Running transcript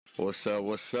What's up?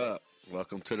 What's up?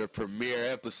 Welcome to the premiere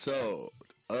episode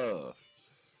of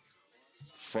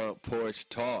Front Porch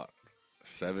Talk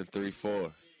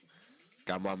 734.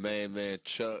 Got my main man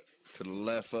Chuck to the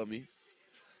left of me.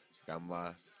 Got my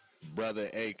brother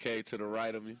AK to the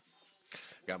right of me.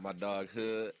 Got my dog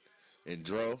Hood and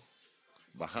Dro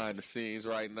behind the scenes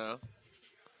right now.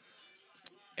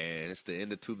 And it's the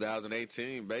end of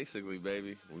 2018, basically,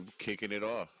 baby. We kicking it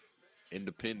off.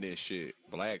 Independent shit,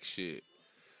 black shit.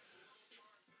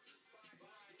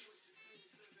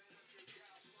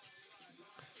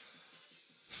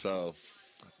 So,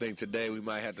 I think today we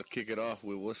might have to kick it off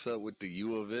with what's up with the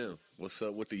U of M? What's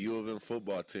up with the U of M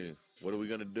football team? What are we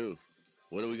going to do?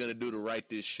 What are we going to do to right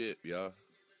this ship, y'all?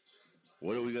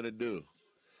 What are we going to do?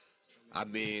 I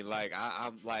mean, like,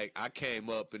 I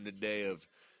came up in the day of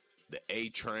the A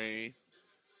Train,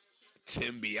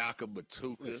 Tim Biaka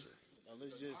Batuka. Listen,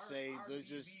 let's just say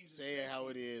it how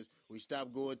it is. We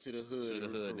stopped going to the hood. To the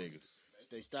hood niggas.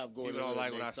 They stopped going You to the don't hood.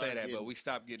 like when I say that, but we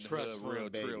stopped getting the hood real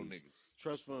trill niggas.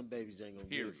 Trust fund babies ain't gonna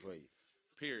get it for you.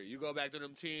 Period. You go back to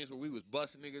them teams where we was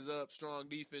busting niggas up, strong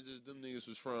defenses. Them niggas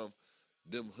was from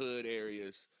them hood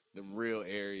areas, them real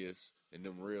areas, and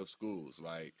them real schools.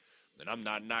 Like, and I'm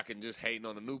not knocking, just hating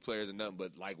on the new players and nothing,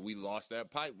 but like we lost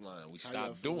that pipeline. We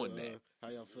stopped doing that. How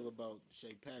y'all feel about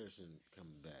Shea Patterson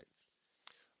coming back?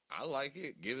 I like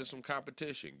it. Give it some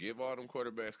competition. Give all them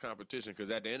quarterbacks competition.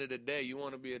 Because at the end of the day, you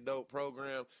want to be a dope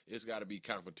program, it's got to be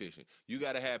competition. You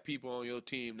got to have people on your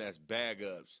team that's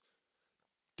bag-ups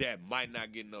that might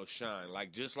not get no shine.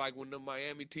 Like, just like when the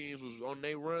Miami teams was on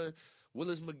their run,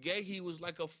 Willis McGahee was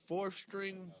like a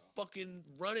fourth-string fucking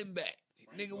running back.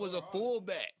 Nigga was a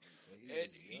fullback.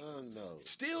 Young, though.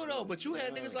 Still, though, but you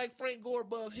had niggas like Frank Gore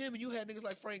above him, and you had niggas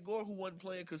like Frank Gore who wasn't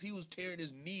playing because he was tearing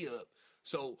his knee up.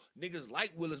 So niggas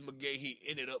like Willis McGahee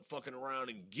ended up fucking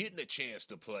around and getting a chance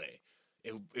to play.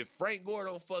 If Frank Gore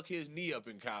don't fuck his knee up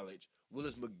in college,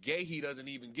 Willis McGahee doesn't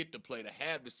even get to play to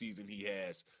have the season he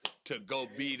has to go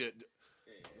be the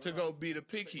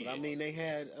pick he is. I mean, they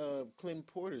had Clinton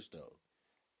Porter's though.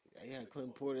 They had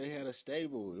Clinton Porter. They had a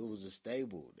stable. It was a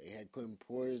stable. They had Clinton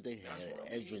Porter's. They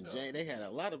had Edrin James. They had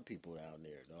a lot of people down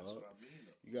there, dog. That's what I mean,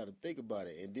 though. You got to think about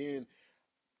it. And then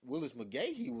Willis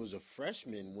McGahee was a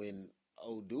freshman when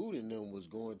old dude and them was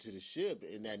going to the ship.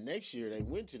 And that next year they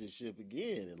went to the ship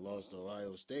again and lost to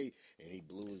Ohio State. And he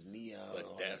blew his knee out.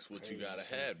 But that's what you got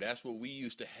to have. That's what we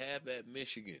used to have at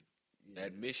Michigan. Yeah.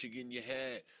 At Michigan, you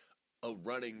had a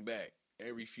running back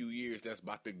every few years that's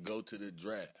about to go to the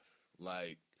draft.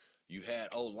 Like, you had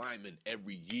old linemen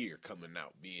every year coming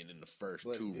out, being in the first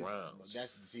two rounds.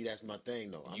 That's my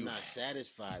thing, though. I'm not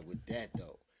satisfied with that,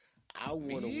 though. I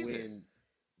want to win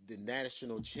the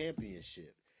national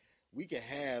championship. We can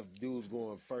have dudes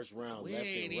going first round left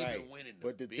and right.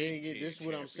 But the thing is, this is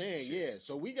what I'm saying, yeah.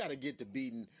 So we got to get to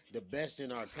beating the best in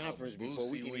our conference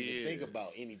before we can even think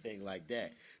about anything like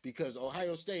that. Because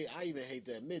Ohio State, I even hate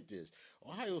to admit this,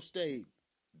 Ohio State,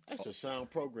 that's a sound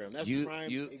program. That's a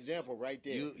prime example right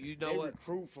there. You know they what?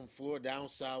 Recruit from Florida down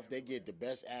south. They get the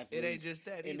best athletes. It ain't just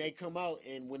that. And they come out,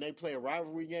 and when they play a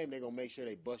rivalry game, they're going to make sure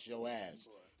they bust your ass.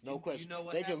 No question. You know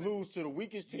what they happened? can lose to the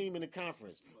weakest team in the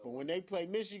conference. But when they play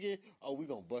Michigan, we're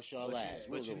going to bust y'all ass.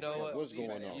 But you know what? What's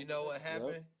going on? You know what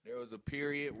happened? Yep. There was a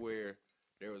period where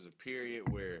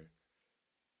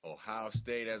Ohio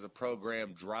State as a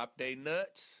program dropped they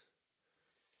nuts,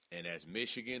 and as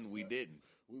Michigan, we didn't.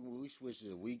 We switched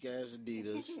to weak ass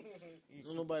Adidas.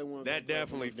 Don't nobody want that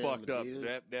definitely fucked up.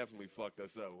 That definitely fucked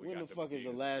us up. When the fuck is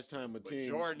the last time a team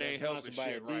Jordan ain't helping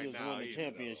shit right Adidas now won the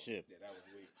championship? Yeah, that was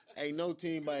weak. Ain't no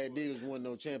team by Adidas won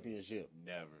no championship.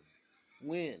 Never.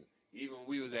 When? Even when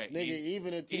we was at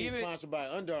even a team sponsored by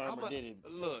Under Armour did it.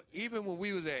 Look, even when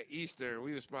we was at Eastern,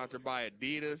 we was sponsored by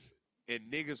Adidas, and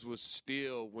niggas was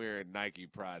still wearing Nike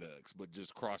products, but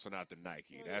just crossing out the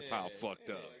Nike. That's how fucked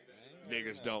up.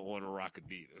 Niggas don't want to rock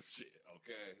Adidas. Shit,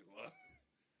 okay?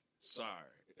 Sorry.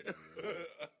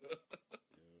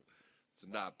 It's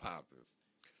not popping.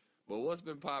 But what's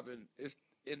been popping, it's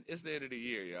the end of the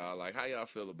year, y'all. Like, how y'all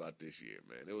feel about this year,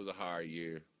 man? It was a hard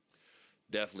year.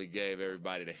 Definitely gave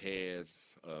everybody the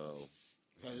hands. I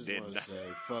just want to say,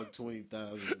 fuck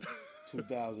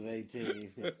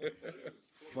 2018.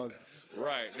 Fuck.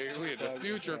 Right, nigga. We in the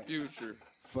future.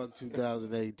 Fuck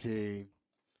 2018.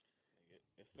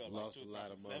 It felt Lost like a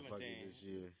lot of motherfuckers this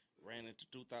year. Ran into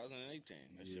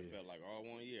 2018. That shit felt like all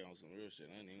 1 year on some real shit.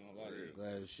 I ain't even gonna lie to you.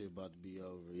 Glad this shit about to be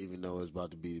over, even though it's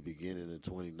about to be the beginning of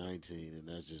 2019, and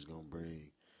that's just gonna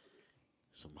bring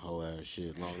some hoe ass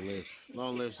shit.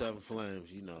 Long live Seven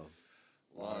Flames, you know.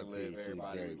 Long live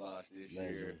everybody we lost this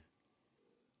year.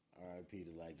 R.I.P.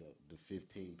 to like the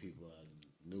 15 people I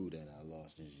knew that I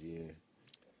lost this year.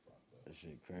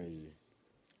 shit crazy.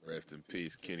 Rest in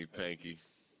peace, Kenny Panky.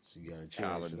 So you gotta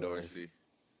Colin Dorsey.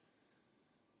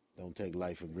 Don't take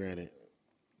life for granted.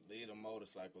 Leave the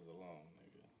motorcycles alone,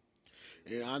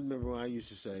 nigga. And I remember when I used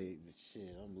to say,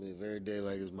 shit, I'm gonna live every day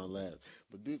like it's my last.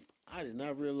 But dude, I did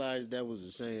not realize that was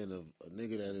a saying of a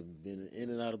nigga that had been in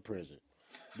and out of prison.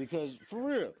 Because, for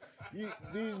real,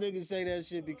 these niggas say that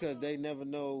shit because they never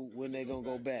know when they gonna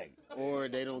go back. Or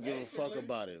they don't give a fuck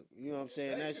about it. You know what I'm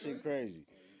saying? That shit crazy.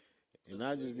 And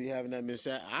I just be having that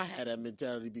mentality. I had that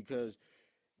mentality because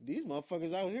these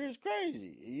motherfuckers out here is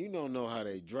crazy. You don't know how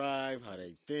they drive, how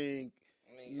they think,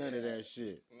 none of that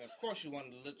shit. I mean, of course you want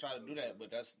to try to do that,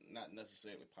 but that's not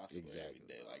necessarily possible every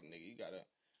day. Like, nigga, you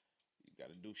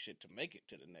gotta do shit to make it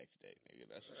to the next day, nigga.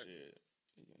 That's the shit.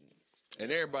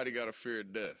 And everybody got a fear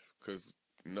of death, because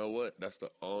you know what? That's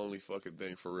the only fucking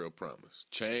thing for real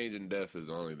promised. Change and death is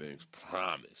the only things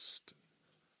promised.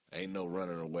 Ain't no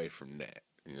running away from that.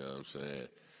 You know what I'm saying?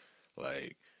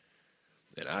 Like,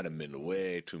 and I done been to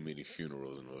way too many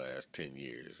funerals in the last 10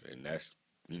 years. And that's,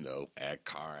 at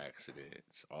car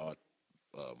accidents, all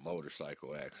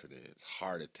motorcycle accidents,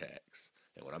 heart attacks.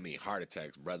 And when I mean heart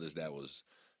attacks, brothers that was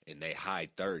in their high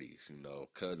 30s,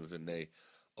 cousins in their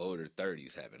older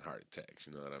 30s having heart attacks.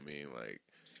 You know what I mean? Like,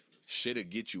 shit'll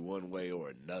get you one way or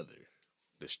another.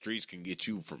 The streets can get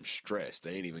you from stress.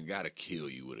 They ain't even got to kill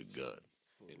you with a gun.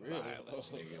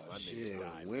 Violence, nigga. My shit,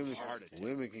 nigga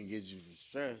women can get you from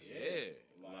stress. Yeah,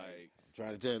 like I'm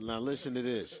trying to tell you. Now listen to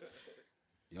this.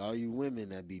 Y'all you women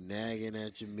that be nagging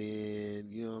at your men,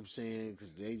 you know what I'm saying?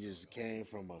 Because they just came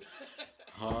from a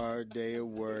hard day of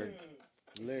work.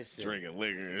 Listen. Drinking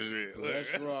liquor and shit.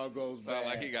 Cholesterol goes bad. Sound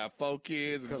like he got 4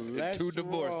 kids and 2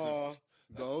 divorces.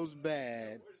 Goes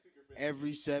bad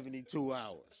every 72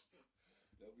 hours.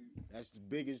 That's the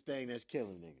biggest thing that's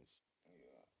killing niggas.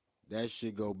 That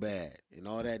shit go bad. And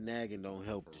all that nagging don't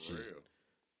help the shit.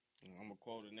 I'm going to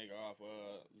quote a nigga off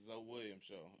Zoe Williams'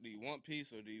 show. Do you want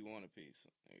peace or do you want a peace,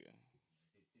 nigga?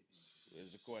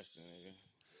 There's the question, nigga.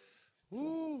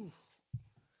 Woo.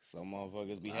 Some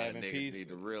motherfuckers be having peace. Need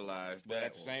to realize but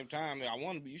at the same time,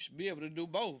 you should be able to do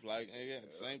both. Like, nigga, at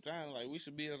the same time, like, we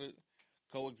should be able to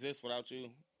coexist without you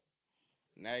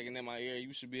nagging in my ear.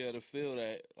 You should be able to feel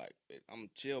that, like, I'm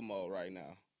chill mode right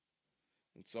now.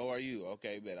 And so are you.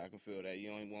 Okay, bet I can feel that. You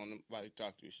don't even want nobody to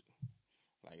talk to you.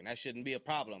 Like, and that shouldn't be a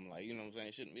problem. Like, you know what I'm saying?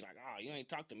 It shouldn't be like, you ain't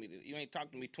talked to me. You ain't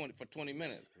talked to me for 20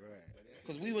 minutes. Right.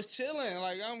 Because we was chilling.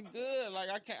 Like, I'm good. Like,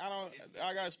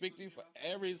 I got to speak to you for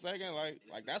every second.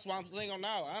 Like that's why I'm single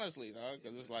now, honestly, dog.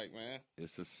 Because it's like, man.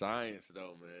 It's a science,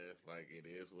 though, man. Like, it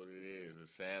is what it is. And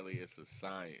sadly, it's a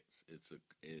science.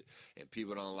 And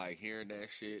people don't like hearing that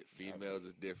shit. Females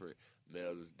is different.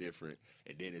 Males is different.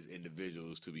 And then as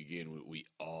individuals to begin with, we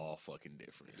all fucking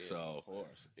different. Yeah, so, of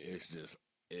course.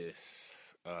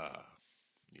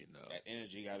 That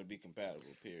energy got to be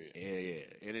compatible, period.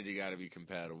 Yeah. Energy got to be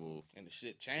compatible. And the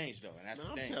shit changed, though, and that's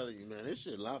the thing. I'm telling you, man, this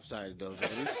shit lopsided, though.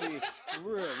 For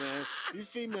real, man. These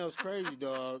females crazy,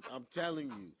 dog. I'm telling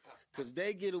you. Because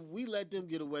we let them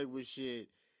get away with shit.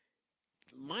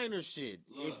 Minor shit.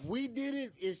 If we did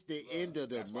it, it's the end of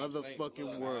the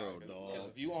motherfucking world,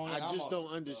 dog. I just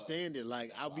don't understand it.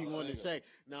 Like, I'll be wanting to say,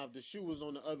 now, if the shoe was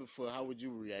on the other foot, how would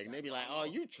you react? And they be like, "Oh,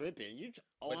 you tripping?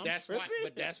 That's why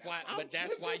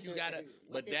you gotta.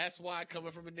 But that's why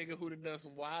coming from a nigga who done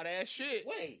some wild ass shit.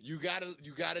 You gotta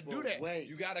do that.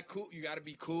 You gotta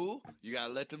be cool. You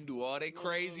gotta let them do all that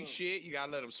crazy shit. You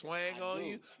gotta let them swing on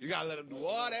you. You gotta let them do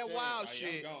all that wild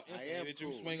shit. I am cool.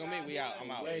 You swing on me, we out.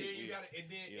 I'm out. And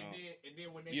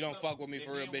then when they you don't fuck with me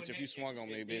for real, bitch. If you swung on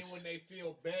me, bitch. And when they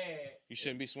feel bad, you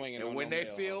shouldn't be swinging. And when they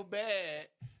feel bad,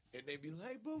 and they be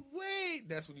like, "But wait,"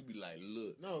 that's when you be like,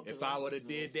 "Look, if I would have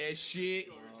did that shit."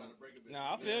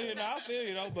 Nah, I feel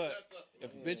you though. But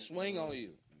if a bitch swing on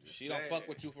you, she don't fuck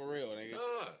with you for real, nigga.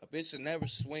 A bitch should never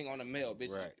swing on a male,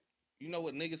 bitch. Right. You know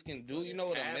what niggas can do. You know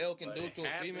what a male can do to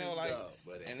a female, like,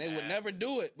 and they would never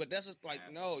do it. But that's just like,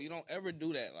 no, you don't ever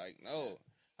do that. Like, no.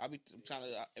 I be trying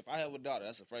to. If I have a daughter,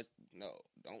 that's the first. No,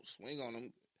 don't swing on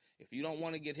them. If you don't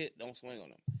want to get hit, don't swing on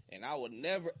them. And I would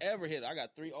never ever hit. I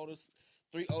got three older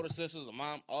sisters, a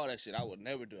mom, all that shit. I would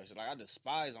never do that shit. Like, I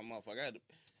despise my motherfucker. I had to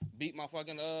beat my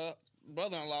fucking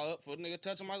brother-in-law up for a nigga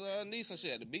touching my niece and shit.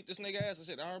 I had to beat this nigga ass and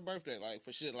shit on her birthday, like,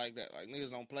 for shit like that. Like, niggas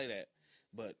don't play that.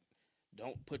 But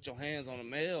don't put your hands on a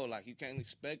male. Like, you can't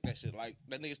expect that shit. Like,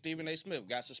 that nigga Stephen A. Smith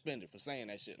got suspended for saying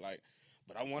that shit. Like,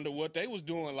 but I wonder what they was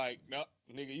doing. Like, no,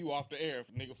 nigga, you off the air,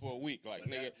 nigga, for a week. Like,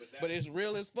 but it's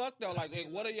real as fuck though. Like,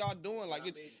 what are y'all doing? Like,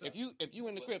 if you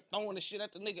in the crib throwing the shit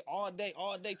at the nigga all day,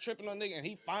 tripping on nigga, and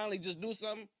he finally just do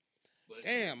something.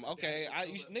 damn, okay,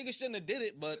 niggas shouldn't have did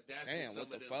it, but damn, what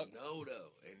the fuck? No,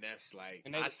 though, and that's like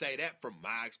I say that from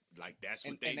my that's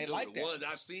what they do. The ones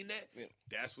I've seen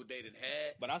that's what they done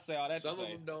had. But I say all that. Some of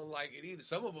them don't like it either.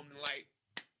 Some of them like.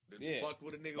 Fucked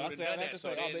with a nigga who done that. So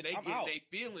they get in their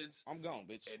feelings. I'm gone,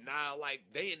 bitch. And now, like,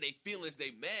 they in their feelings,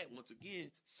 they mad. Once again,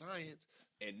 science.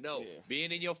 And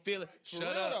being in your feelings. Shut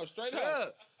up. Straight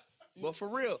up. But for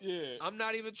real, I'm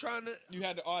not even trying to. You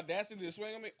had the audacity to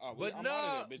swing on me? Oh, but I'm no,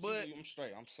 out of there, bitch. but I'm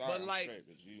straight. I'm sorry. But like, straight,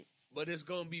 bitch. But it's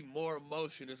gonna be more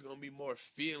emotion. It's gonna be more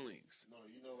feelings. No,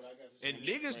 you know what I got to say. And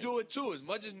niggas do it too. As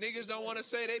much as niggas don't want to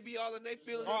say they be all in their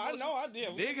feelings. Oh, I know, I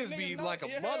did. Niggas be like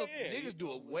a mother. Niggas do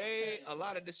a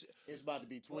lot of this shit. It's about to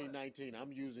be 2019.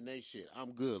 I'm using they shit.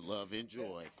 I'm good, love.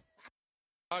 Enjoy.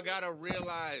 I gotta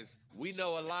realize we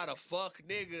know a lot of fuck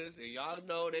niggas, and y'all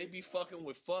know they be fucking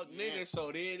with fuck niggas, so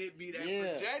then it be that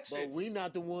projection. But we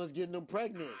not the ones getting them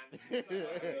pregnant. You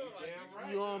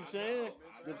know what I'm saying?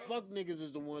 The fuck niggas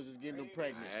is the ones that's getting them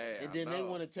pregnant. And then they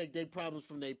want to take their problems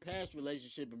from their past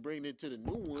relationship and bring it to the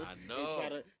new one. I know. And try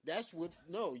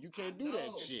to, you can't do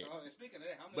that shit.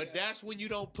 But that's when you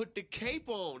don't put the cape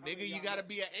on, nigga. You gotta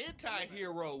be an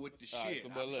anti-hero with the shit.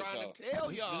 I'm trying to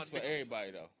tell y'all. This is for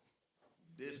everybody, though.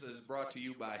 This is brought to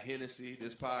you by Hennessy.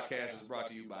 This podcast is brought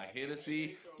to you by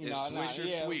Hennessy and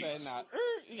Swisher Sweets.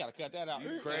 You gotta cut that out.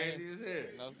 You crazy as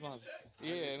hell. No sponsor.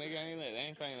 Yeah, nigga they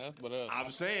ain't paying us but us. I'm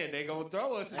saying they gonna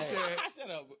throw us and shit. Shut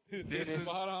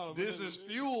up. This is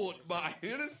fueled by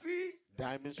Hennessy.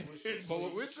 Diamond Swisher.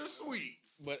 Swisher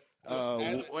Sweets. But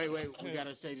wait. We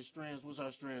gotta say the strands. What's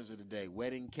our strands of the day?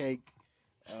 Wedding cake.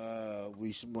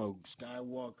 We smoked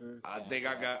Skywalker. I think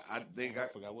I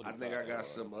got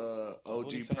some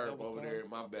OG Purple over there in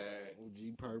my bag.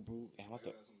 OG Purple. Damn,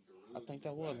 I think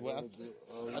that was. Well,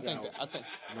 I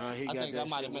think that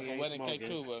might have been some wedding cake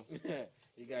too, but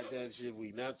he got that shit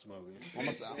we not smoking.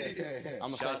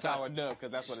 I'm gonna say sour dove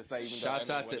because that's what it says. Shouts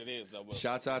out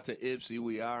to Ipsy.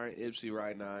 We are in Ipsy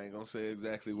right now. I ain't gonna say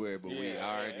exactly where, but we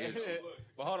are in Ipsy.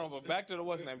 But hold on. But back to the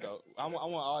what's name though. I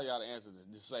want all y'all to answer this.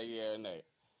 Just say yeah or nay.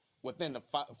 Within the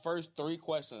first 3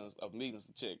 questions of meeting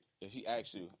the chick, if she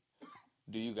asks you,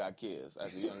 "Do you got kids?"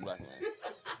 as a young black man,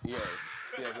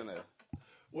 yes or no.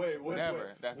 Wait.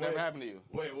 Never. That's never happened to you.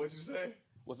 Wait, what'd you say?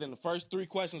 Within the first 3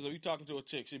 questions of you talking to a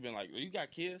chick, she been like, "You got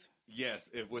kids?"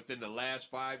 Yes. If within the last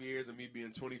 5 years of me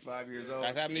being 25 years old.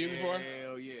 That's happened to you before?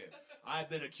 Hell yeah. I've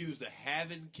been accused of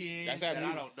having kids that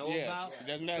I don't know about.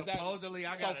 Supposedly,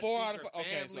 I got so 4 out of 5.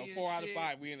 Okay, so 4 out of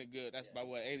 5, we in the good. That's about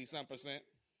what 80-some%.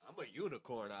 I'm a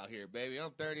unicorn out here, baby.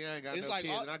 I'm 30. I ain't got no kids,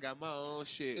 and I got my own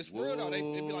shit. It's for real though. They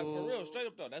be like, for real, straight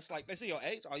up though. That's like they see your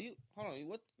age. Are you? Hold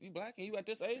on, you black and you at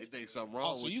this age? They think something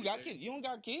wrong. So with you got kids? You don't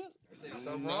got kids? They think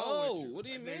something wrong with you. What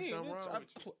do you mean?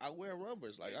 I wear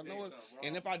rubbers. Like I know it.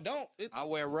 And if I don't, I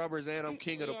wear rubbers, and I'm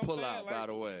king of the pullout. By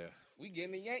the way. We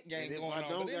getting the yank game and going if I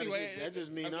don't on. But anyway, that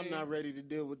just means I'm not ready to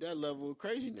deal with that level of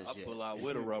craziness I yet. pull out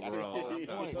with a rubber on.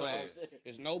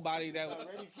 There's nobody that I'm not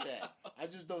ready for that. I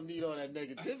just don't need all that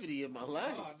negativity in my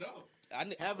life.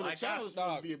 Having a child is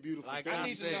supposed to be a beautiful thing.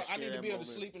 I need to be able to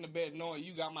sleep in the bed knowing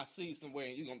you got my seat somewhere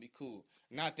and you're going to be cool.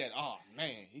 Not that, oh,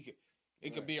 man,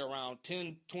 it could be around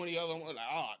 10, 20 other ones. Like,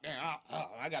 oh, damn,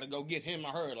 I got to go get him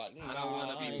or her. Like, I don't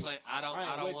want to be playing. I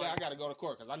got to go to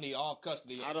court because I need all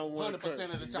custody. I don't want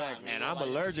 100% of the time. And I'm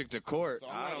allergic to court. So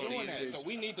I'm not doing that. So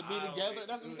we need to be together.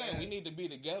 That's what I'm saying. We need to be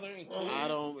together. And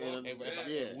cool.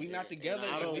 If we not together.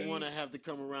 I don't want to have to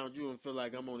come around you and feel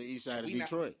like I'm on the east side of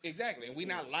Detroit. Exactly. And we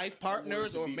not life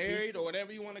partners or married or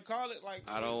whatever you want to call it. Like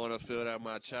I don't want to feel that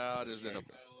my child is in a.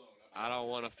 I don't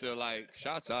want to feel like.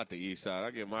 Shouts out to East Side.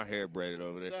 I get my hair braided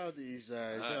over there. Shout out to East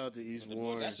Side. Shout out to East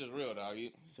Warren. That's just real, dog.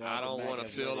 I don't want to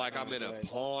feel like I'm in a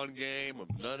pawn game of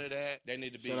none of that. They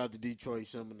need to be. Shout out to Detroit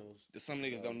Seminoles. Some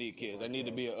niggas don't need kids. They need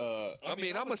to be a.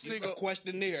 I'm a single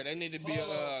questionnaire. They need to be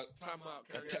a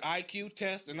IQ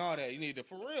test and all that. You need to,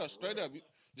 for real, straight up.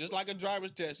 Just like a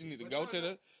driver's test, you need to go to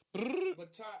the.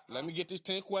 Let me get these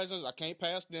 10 questions. I can't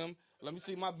pass them. Let me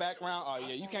see my background. Oh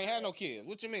yeah, you can't have no kids.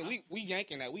 What you mean? We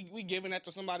yanking that. We giving that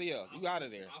to somebody else. You out of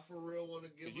there. I for real want to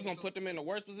give. You gonna put them in the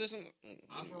worst position?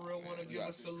 I for real want to give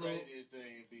a salute. The craziest thing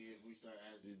would be if we start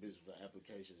asking these bitches for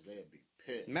applications, they'd be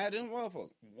pissed. Mad them motherfucker.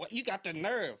 What you got the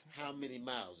nerve? How many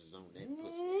miles is on that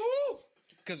pussy?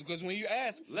 Because when you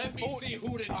ask, let me see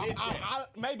who did hit that.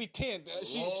 Maybe 10.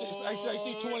 She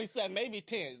 27, maybe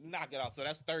 10. Knock it off. So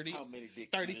that's 30. How many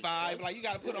 35. Like you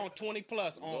got to put on 20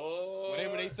 plus on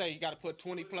whatever they say. You got to put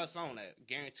 20 plus on that.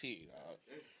 Guaranteed.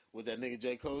 What that nigga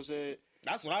J. Cole said?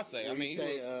 That's what I say. When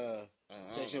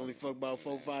say she only fuck about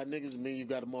 4 or 5 niggas, mean you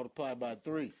got to multiply by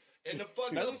 3. And the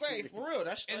fucked up saying for real.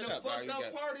 That's and the fucked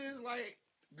up part is like.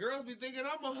 girls be thinking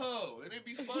I'm a hoe, and it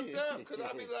be fucked up because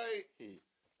I be like, hey,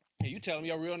 you tell them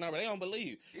your real number, they don't believe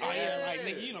you. Yeah. Oh yeah, like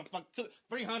nigga, you done fucked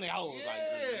 300 hoes.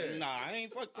 Yeah. Like, nah, I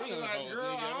ain't fucked 300 like, hoes. Girl,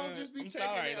 nigga. I don't just be taking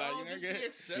sorry, it. like, I don't just be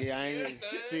accepting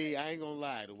I ain't gonna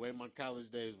lie. The way my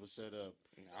college days were set up,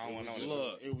 I don't want to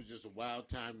look. It was just a wild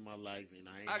time in my life, and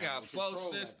I got four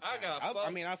sisters.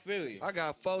 I mean, I feel you. I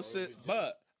got four sisters,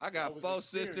 but I got four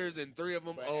sisters and 3 of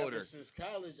them older. Ever since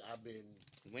college, I've been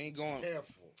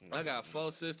careful. I got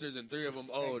 4 sisters and 3 of them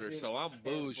older, so I'm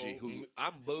bougie.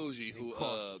 I'm bougie who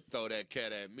throw that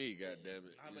cat at me. Goddamn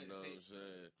it, you know what I'm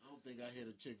saying? I don't think I hit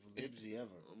a chick from Ipsy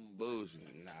ever. I'm bougie.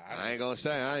 Nah, I ain't gonna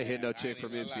say I ain't hit no chick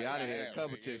from Ipsy. I done hit a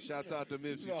couple chicks. Shouts out to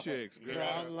them Ipsy chicks, girl.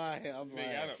 I'm lying.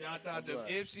 Shouts out to them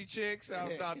Ipsy chicks.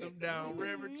 Shouts out them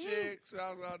Downriver chicks.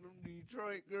 Shouts out them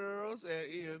Detroit girls at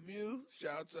EMU.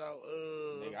 Shouts out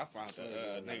nigga, I found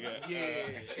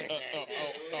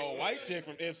a white chick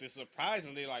from Ipsy.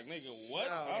 Surprisingly, like nigga, what?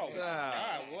 Oh my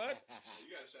God, what? You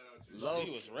gotta shout out.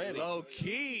 She was ready. Low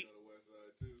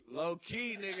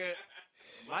key, nigga.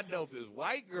 My dopest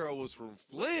white girl was from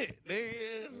Flint,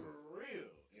 nigga. For real.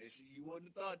 And you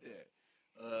wouldn't have thought that.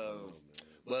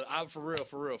 But I'm for real.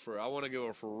 I want to give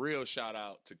a for real shout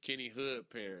out to Kenny Hood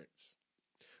parents.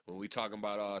 When we talking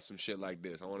about some shit like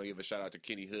this, I want to give a shout out to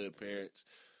Kenny Hood parents.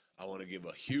 I want to give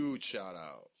a huge shout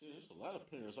out. See, there's a lot of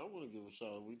parents I want to give a shout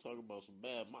out. We talk about some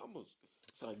bad mamas.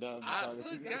 It's like, God damn it,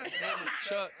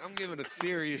 Chuck, I'm giving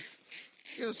some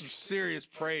serious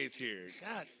praise here.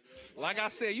 God, like I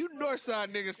said, you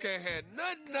Northside niggas can't have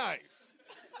nothing nice.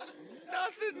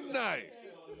 Nothing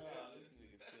nice.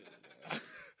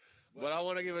 But I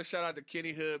want to give a shout out to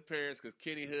Kenny Hood parents because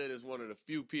Kenny Hood is one of the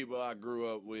few people I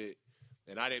grew up with.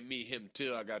 And I didn't meet him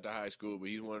till I got to high school, but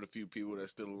he's one of the few people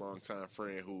that's still a long-time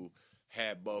friend who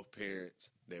had both parents.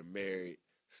 They're married,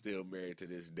 still married to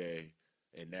this day.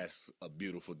 And that's a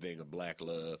beautiful thing of black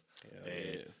love.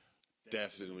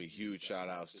 Definitely huge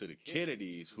shout-outs to the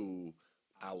Kennedys, who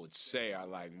I would say are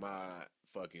like my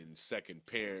fucking second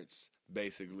parents,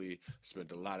 basically.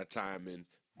 Spent a lot of time in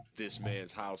this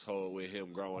man's household with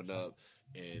him growing up.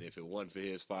 And if it wasn't for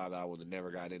his father, I would have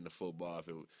never got into football. If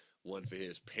it wasn't for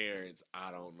his parents,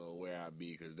 I don't know where I'd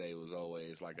be because they was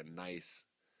always like a nice,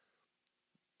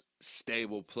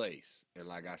 stable place. And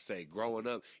like I say, growing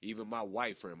up, even my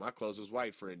closest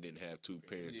white friend didn't have 2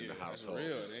 parents in the household.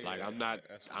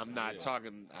 I'm not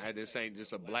talking, this ain't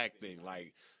just a black thing.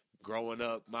 Like growing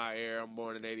up, my era, I'm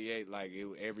born in 88, like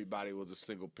everybody was a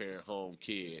single parent home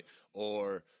kid.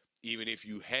 Or even if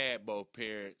you had both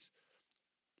parents,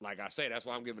 like I say, that's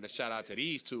why I'm giving a shout out to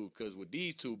these two, because with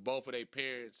these two, both of their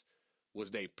parents was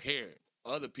their parent.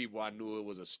 Other people I knew it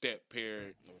was a step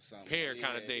parent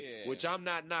kind of thing, which I'm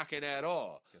not knocking at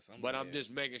all. But I'm just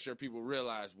making sure people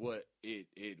realize what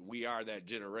we are, that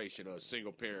generation of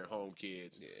single parent home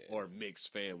kids or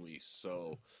mixed families.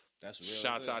 So that's real.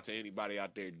 Shouts out to anybody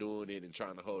out there doing it and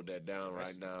trying to hold that down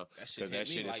right now, because that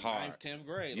shit is hard. 9th, 10th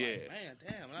grade. Yeah, like, man,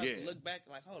 damn. And I look back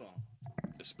like, hold on.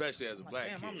 Especially as a black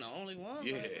kid. I'm the only one?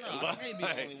 Yeah. No, I can't be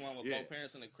the only one with both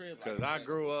parents in the crib. Because I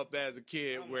grew up as a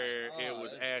kid where it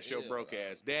was ask your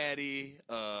broke-ass daddy,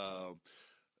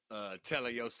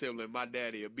 telling your sibling my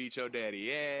daddy will beat your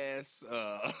daddy ass,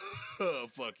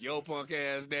 fuck your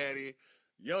punk-ass daddy.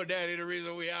 Your daddy the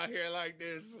reason we out here like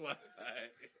this. Like,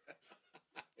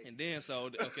 and then,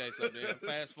 then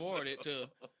fast forward it to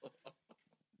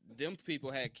them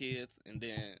people had kids, and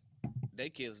then they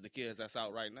kids, the kids that's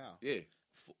out right now. Yeah.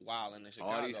 Wilding in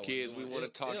Chicago. All these kids we want to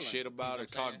talk shit about or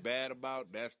talk bad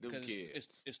about, that's them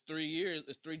kids. It's 3 years,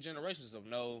 it's 3 generations of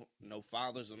no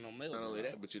fathers or no males. Not only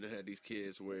that, but you done had these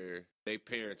kids where they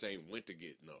parents ain't went to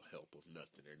get no help of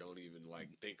nothing. They don't even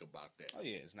think about that. Oh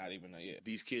yeah, it's not even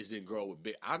These kids didn't grow up with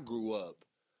big. I grew up,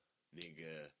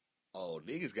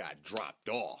 niggas got dropped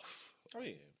off. Oh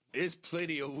yeah. There's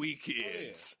plenty of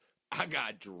weekends. I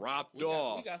got dropped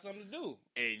off. We got something to do.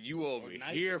 And you over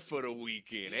here for the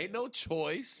weekend. Ain't no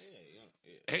choice.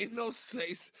 Ain't no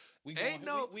say. We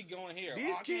going here.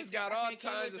 These kids got all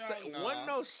kinds of say. One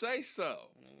no say so.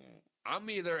 I'm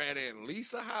either at Aunt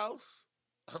Lisa house.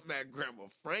 I'm at Grandma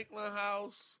Franklin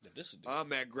house.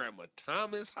 I'm at Grandma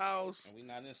Thomas house. And we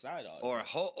not inside all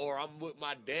or I'm with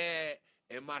my dad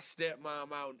and my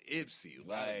stepmom out in Ipsy.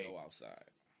 Like, go outside.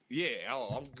 Yeah,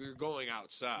 I'm going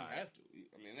outside. You have to.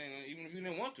 I mean, even if you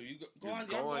didn't want to, you go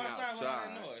outside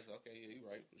without noise. Okay, yeah, you're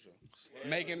right, for sure.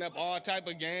 Making up all type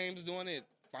of games, doing it.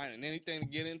 finding anything to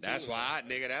get into. That's why,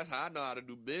 that's how I know how to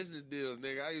do business deals,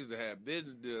 nigga. I used to have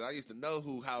business deals. I used to know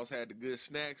who house had the good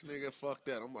snacks, nigga. Fuck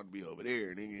that. I'm about to be over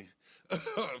there, nigga.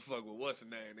 Fuck with what's the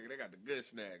name, nigga. They got the good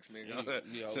snacks, nigga.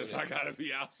 Since I gotta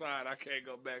be outside, I can't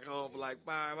go back home for like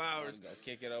 5 hours. Go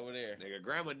kick it over there. Nigga,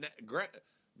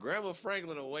 Grandma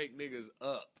Franklin will wake niggas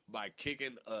up by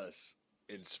kicking us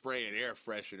and spraying air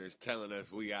fresheners, telling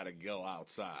us we gotta go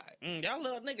outside. Y'all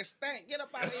little niggas stink. Get up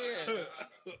out of here.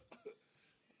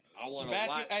 I want to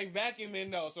watch. Hey,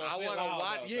 vacuuming though. So I want to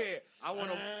watch. Though, yeah, I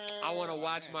want to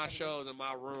watch my shows in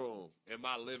my room, in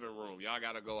my living room. Y'all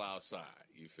got to go outside.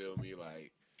 You feel me?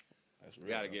 Like, we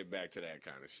got to get back to that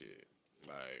kind of shit.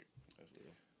 Like, that's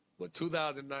real. But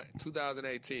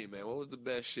 2018, man. What was the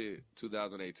best shit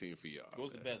 2018 for y'all?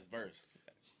 What was the best verse?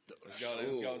 Let's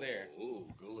go there. Ooh,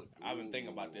 good. I've been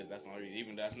thinking about this. That's not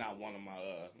even that's not one of my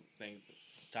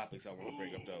topics I want to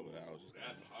bring up though. But I was just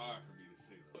that's hard for me to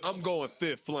see. I'm going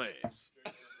Fifth Flames.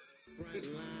 Front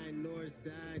line, north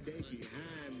side, they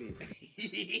behind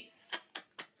me.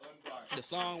 The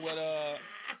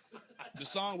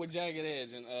song with Jagged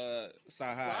Edge and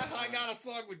Sci-Hi. Sci-Hi got a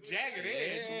song with Jagged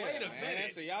Edge. Yeah, Wait a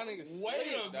minute. So y'all niggas Wait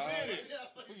sleep, a dog. minute.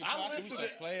 I listened to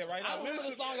play it right now. Remember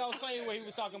the song I was playing where he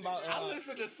was talking about? I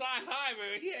listened to Sci-Hi,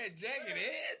 man. He had Jagged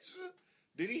Edge.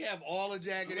 Did he have all the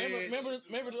Jagged Edge?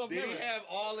 Did he have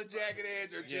all the Jagged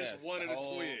Edge or just one of the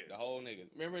twins? The whole nigga.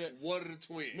 Remember that? One of the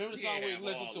twins. Remember the song we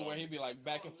listened to where he'd be like,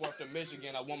 back and forth to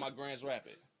Michigan, I won my Grand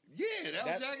Rapid. Yeah, that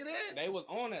was Jagged Edge. They was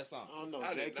on that song. I don't know.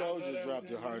 J. Cole just dropped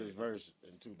the hardest verse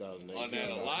in 2018. On that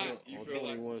a lot? On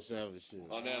 21 Savage shit.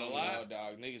 On that a lot? No,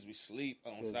 dog. Niggas be sleep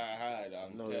on Sci-Hi,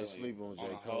 dog. No, they sleep on J.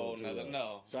 Cole.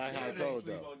 No. Sci-Hi Cole,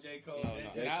 though.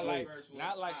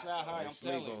 Not like Sci-Hi, I'm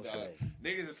telling you, dog.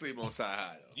 Niggas asleep on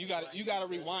Sci-Hi, though. You gotta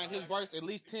rewind his verse at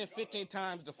least 10, 15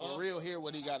 times to for real hear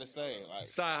what he gotta say. Like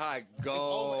Sci-Hi go. It's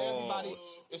over everybody.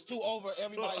 It's too over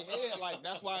everybody's head. Like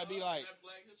that's why it be like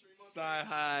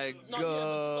Sci-Hi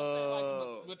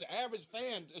go. But the average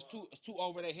fan is too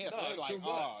over their head. So it's like, too much.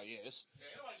 oh yeah,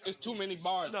 it's too many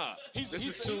bars. Nah, this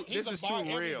is too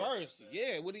real. Verse.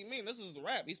 Yeah, what do you mean? This is the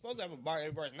rap. He's supposed to have a bar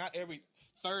every verse, not every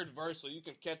third verse, so you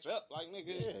can catch up. Like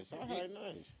nigga. Yeah, Sci-Hi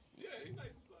nice. Yeah, he's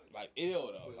nice. Like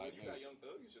ill though. Like you got Young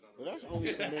Thug and shit on. But that's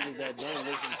only for niggas that don't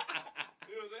listen.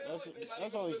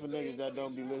 That's only for niggas that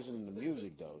don't be listening to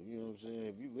music though. You know what I'm saying?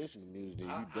 If you listen to music, then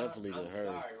you definitely done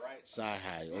heard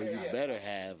Sci-Hi, or you better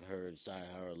have heard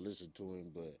Sci-Hi or listened to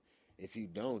him. But if you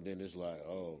don't, then it's like,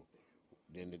 oh,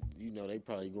 then they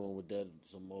probably going with that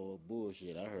some more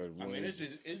bullshit. I heard. I mean, it's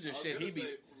just shit he be.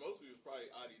 For most people, it's probably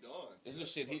Adidas. It's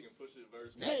just shit he.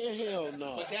 Hell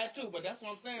no. But that too. But that's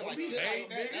what I'm saying. Don't like be shit hate,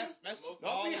 like that. nigga. That's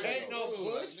Don't be hating no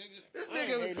Push.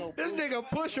 This nigga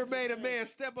Pusher made a man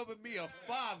step up and be a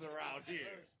father out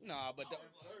here. Nah, but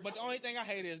the only thing I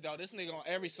hate is though this nigga on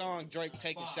every song Drake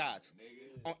taking shots.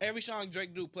 On every song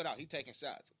Drake do put out, he taking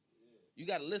shots. You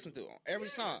gotta listen to him every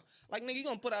song. Like nigga, you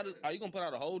gonna put out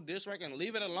a whole diss record and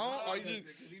leave it alone, or you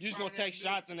just gonna take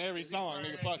shots in every song,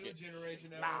 nigga? Fuck it.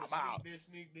 Bow.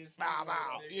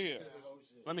 Yeah.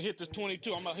 Let me hit this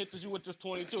 22. I'm gonna hit you with this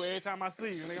 22 every time I see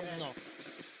you, nigga. I'm gonna.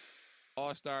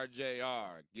 All-Star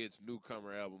JR gets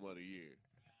newcomer album of the year.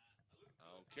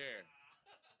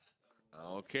 I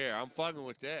don't care. I'm fucking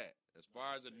with that. As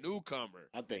far as a newcomer,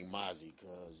 I think Mozzie,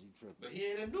 cause you tripping. But he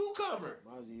ain't a newcomer.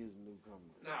 Mozzie is a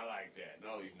newcomer. Not like that.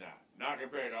 No, he's not. Not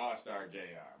compared to All-Star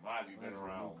JR. Mozzie's been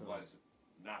around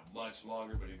not much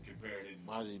longer, but in compared to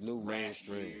Mozzie's new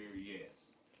mainstream. Year,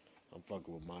 yes. I'm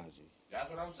fucking with Mozzie. That's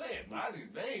what I'm saying. Mozzie's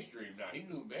mainstream now. He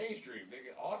new mainstream,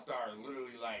 nigga. All-Star is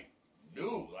literally like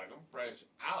new. Like I'm fresh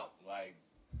out. Like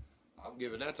I'm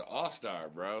giving that to All-Star,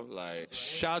 bro. Like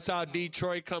shouts out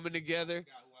Detroit coming together.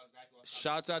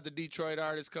 Shouts out the Detroit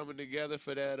artists coming together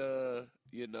for that,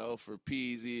 for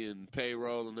Peasy and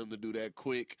Payroll and them to do that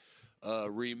quick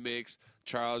remix.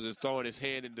 Charles is throwing his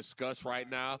hand in disgust right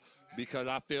now because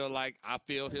I feel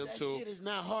him too. That shit is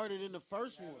not harder than the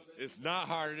first one. It's not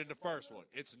harder than the first one.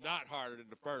 It's not harder than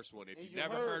the first one. If you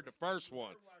never heard the first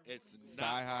one, it's not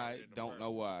Sci-Hi, don't know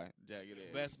why. Jagged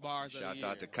Edge. Best bars of the year. Shouts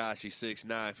out to Kashi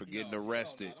 6ix9ine for getting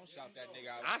arrested. Don't shout that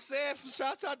nigga out. I said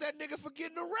shouts out that nigga for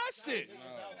getting arrested.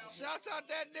 Shouts out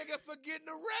that nigga for getting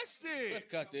arrested. Let's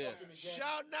cut this.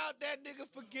 Shouting out that nigga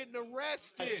for getting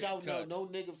arrested. Shouting out no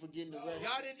nigga for getting arrested.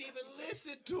 Y'all didn't even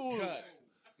listen to him. Cut.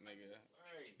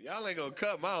 Nigga. Y'all ain't gonna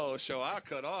cut my own show. I'll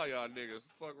cut all y'all niggas.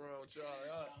 Fuck around with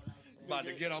y'all. About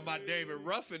to get on my David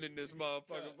Ruffin in this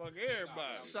motherfucker. Fuck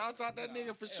everybody. Shouts out that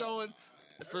nigga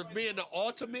for being the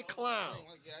ultimate clown.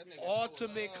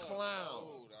 Ultimate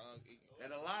clown.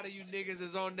 And a lot of you niggas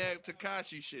is on that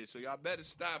Tekashi shit, so y'all better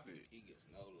stop it. He gets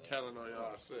no love. Telling on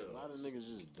y'all selves. A lot of niggas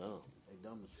just dumb. They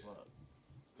dumb as fuck.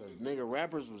 Because nigga,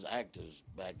 rappers was actors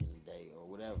back in the day or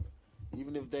whatever.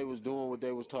 Even if they was doing what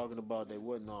they was talking about, they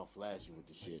wasn't all flashy with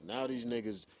the shit. Now these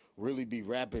niggas really be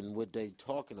rapping what they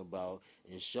talking about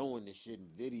and showing the shit in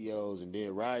videos and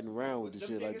then riding around with the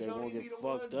shit like they won't get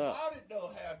fucked up. About it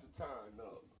though, half the time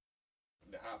though.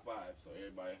 The high five, so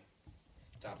everybody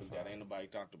topics that ain't nobody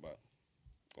talked about,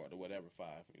 or the whatever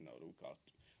five, you know, that we call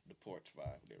it the Porch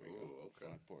five. There we go. Okay.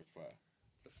 Front Porch five.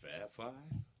 The Fab Five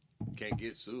can't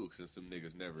get sued since them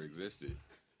niggas never existed.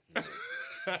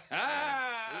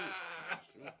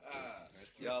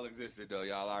 Y'all existed though.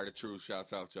 Y'all are the truth.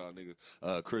 Shouts out to y'all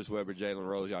niggas. Chris Webber, Jalen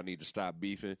Rose. Y'all need to stop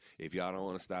beefing. If y'all don't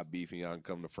want to stop beefing, y'all can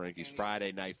come to Frankie's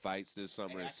Friday night fights this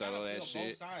summer and settle that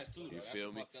shit. Too, you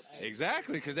feel me?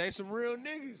 Exactly, because they some real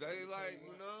niggas. They like,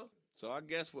 you know. So I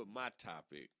guess with my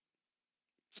topic,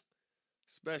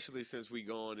 especially since we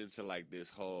going into like this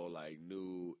whole like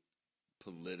new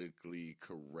politically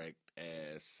correct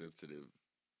ass sensitive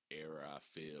era, I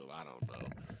feel. I don't know.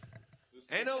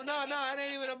 Ain't no, it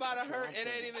ain't even about to hurt. It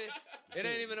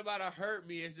ain't even about to hurt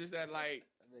me. It's just that like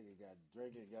that nigga got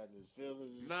drinking, got in his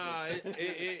feelings. Nah,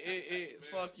 it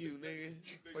fuck you, nigga.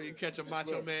 Before you catch a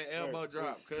Macho Man elbow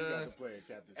drop, cuz.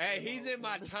 Hey, he's in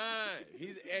my time.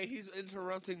 He's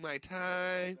interrupting my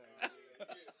time.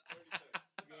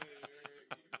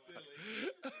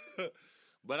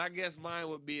 But I guess mine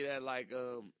would be that like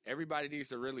everybody needs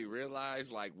to really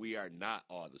realize like we are not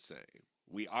all the same.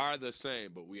 We are the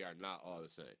same, but we are not all the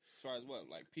same. As far as what,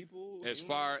 like people? As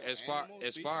far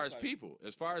as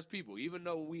people, even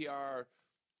though we are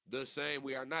the same,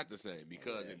 we are not the same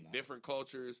because in different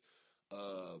cultures,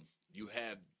 you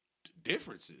have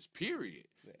differences. Period,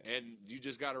 and you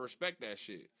just gotta respect that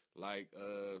shit. Like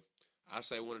I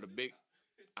say one of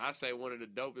the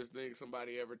dopest things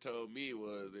somebody ever told me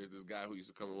was there's this guy who used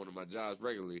to come to one of my jobs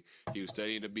regularly. He was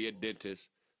studying to be a dentist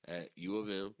at U of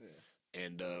M. Yeah.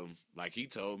 And like he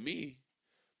told me,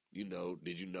 you know,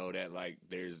 did you know that like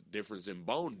there's difference in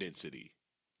bone density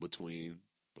between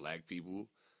black people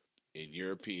and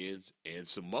Europeans and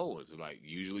Samoans? Like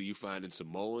usually you find in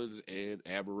Samoans and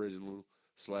Aboriginal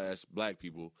 / black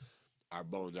people, our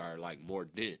bones are like more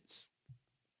dense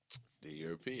than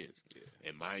Europeans. Yeah.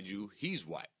 And mind you, he's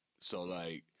white. So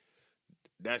like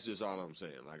that's just all I'm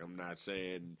saying. Like I'm not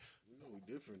saying we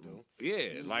different though.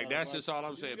 Yeah, like that's just all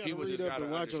I'm saying. People just gotta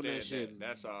watch understand on that shit.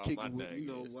 That's all my thing. You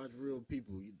know, watch real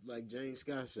people. Like Jane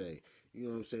Scott say. You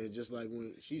know what I'm saying? Just like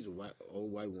when she's a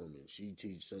old white woman, she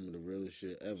teach some of the realest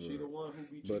shit ever. She the one who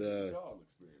be teaching the dog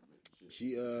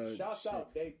experiment. Shouts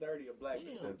out day 30 of Black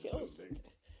Just saying.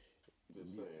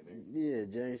 Yeah,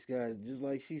 Jane Scott. Just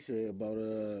like she said about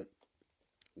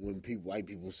when white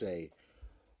people say,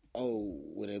 oh,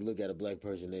 when they look at a black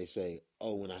person, they say,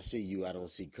 oh, when I see you, I don't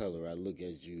see color. I look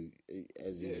at you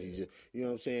as if you just, you know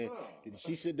what I'm saying?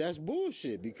 She said that's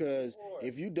bullshit because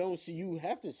if you don't see, you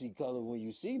have to see color when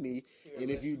you see me. And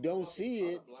if you don't see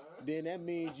it, then that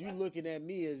means you looking at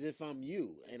me as if I'm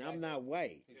you and I'm not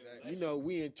white. Exactly. You know,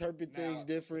 we interpret things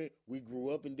different. We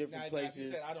grew up in different places. Now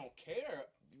you said I don't care.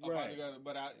 Right.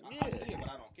 But I see it, but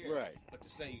I don't care. Right. But to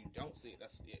say you don't see it,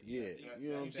 that's you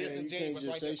know what I'm saying? You can't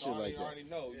just say shit like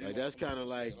that. Like that's kind of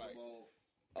like,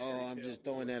 oh, I'm just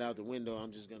throwing that out the window.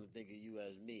 I'm just gonna think of you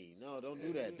as me. No, don't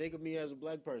do that. Think of me as a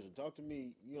black person. Talk to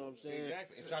me. You know what I'm saying?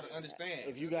 Exactly. And try to understand.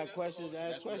 If you got questions,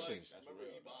 ask questions. That's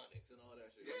ebonics and all that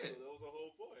shit. That was the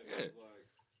whole point. It was like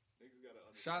niggas gotta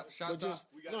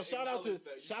understand.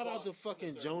 Shout out to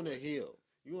fucking Jonah Hill.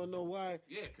 You wanna know why?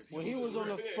 Yeah, because when he was on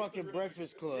the fucking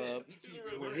Breakfast Club,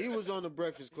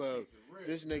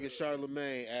 this nigga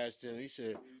Charlemagne asked him. He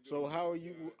said, "So how are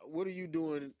you? What are you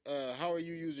doing? How are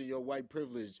you using your white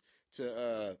privilege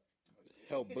to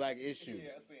help black issues?"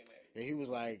 And he was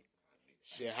like,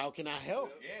 "Shit, how can I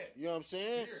help?" You know what I'm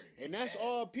saying? And that's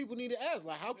all people need to ask.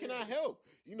 Like, how can I help?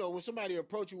 You know, when somebody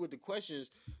approach you with the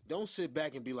questions, don't sit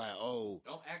back and be like, "Oh,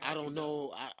 I don't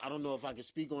know. I don't know if I can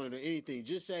speak on it or anything."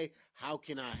 Just say, "How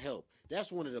can I help?"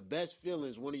 That's one of the best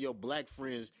feelings one of your black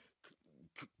friends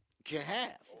can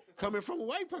have coming from a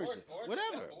white person.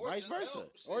 Whatever, vice versa,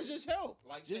 or just help.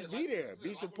 Like, just be there,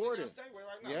 be supportive.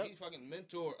 Yep. He fucking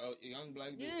mentor a young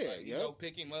black dude. Yeah, like, go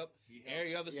pick him up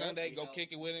every other Sunday. Go kick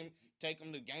it with him. Take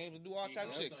him to games and do all type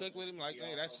of shit. Cook with him, like,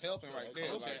 hey, that's helping right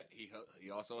there. Like,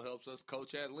 he also helps us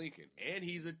coach at Lincoln, and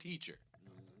he's a teacher.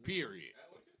 Period.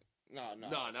 No,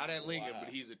 not at Lincoln, but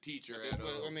he's a teacher at.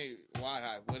 I mean,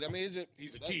 why? But I mean, it's just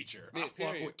he's a teacher. I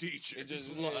fuck with teachers. It's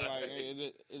just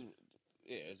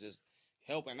it's just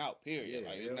helping out. Period.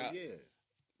 Like,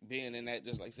 being in that,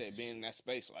 just like I said, being in that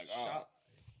space. Like,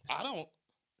 I don't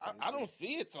I don't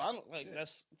see it, so I don't like.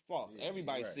 That's false. Yeah,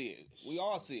 everybody see it. We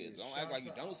all see it. Don't act like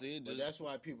you don't see it. But that's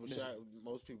why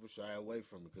most people shy away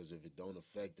from it, because if it don't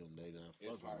affect them, they not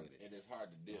fucking with it. And it's hard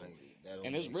to deal with.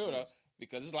 And it's real though,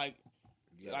 because it's like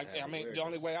I mean, the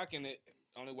only way I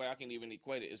can even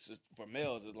equate it is just for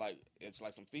males. It's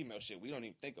like some female shit we don't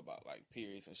even think about, like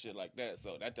periods and shit like that.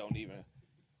 So that don't even,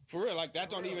 for real, like that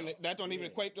don't even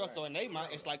equate to us. So in their mind,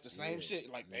 it's like the same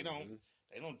shit. Like they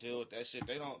don't deal with that shit.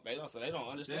 They don't, so they don't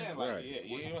understand. Like,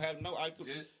 you don't have no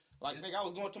IQ. Like, nigga, I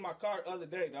was going to my car the other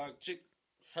day, dog. Chick,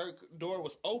 her door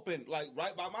was open, like,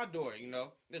 right by my door, you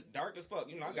know? It's dark as fuck.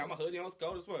 You know, I got my hoodie on, it's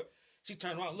cold as fuck. She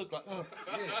turned around and looked like,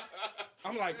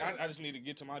 I'm like, I just need to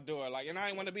get to my door. Like, and I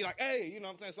didn't want to be like, hey, you know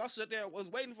what I'm saying? So I sat there,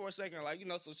 was waiting for a second, like, you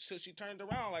know, so she turned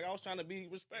around. Like, I was trying to be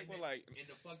respectful. Like,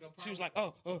 she was like,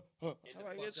 I'm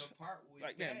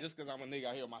like, damn, just because I'm a nigga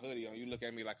out here with my hoodie on, you look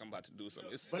at me like I'm about to do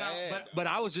something. It's sad. But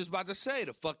I was just about to say,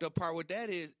 the fucked up part with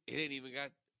that is, it ain't even got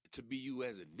to be you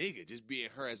as a nigga, just being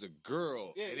her as a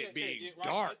girl, and it being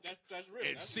dark, that's real.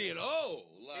 and that's seeing, real.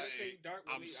 Like,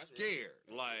 I'm scared,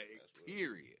 like,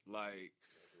 period, like,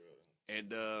 and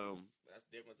that's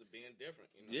the difference of being different,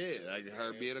 you know? Yeah, like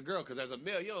her being a girl, because as a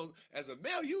male, as a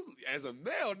male,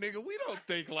 nigga, we don't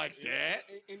think like that.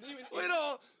 And even, we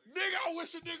don't, nigga, I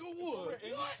wish a nigga would.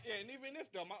 And even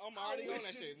if though, I'm already on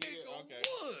that shit, nigga. Okay.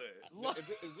 Would.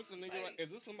 Is this a nigga?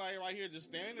 Is this somebody right here just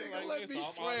standing? Nigga, like let me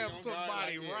slam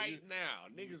somebody right now.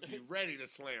 Niggas be ready to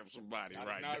slam somebody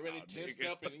right now. Not ready to tensed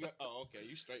up and you go, oh, okay,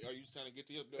 you straight? Are you trying to get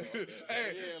to your door? Okay.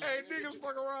 Hey, niggas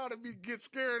fuck around and get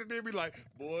scared and then be like,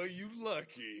 boy, you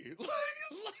lucky.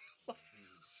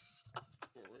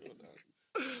 For real,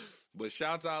 dog. But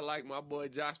shouts out like my boy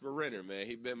Jasper Renner, man.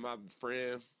 He been my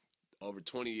friend over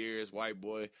 20 years, white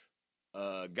boy.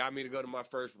 Got me to go to my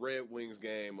first Red Wings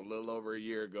game a little over a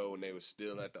year ago when they was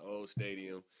still at the old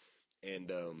stadium.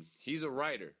 And he's a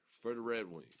writer for the Red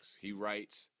Wings. He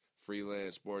writes,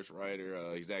 freelance sports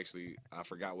writer. He's actually, I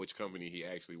forgot which company he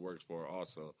actually works for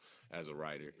also as a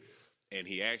writer. And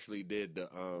he actually did the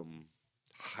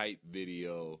hype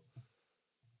video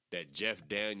that Jeff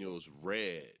Daniels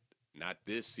read, not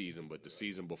this season, but the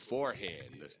season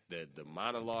beforehand. The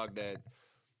monologue that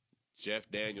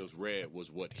Jeff Daniels read was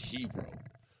what he wrote.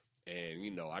 And, you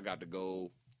know, I got to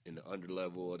go in the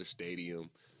underlevel of the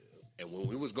stadium. And when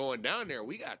we was going down there,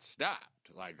 we got stopped.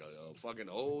 Like a fucking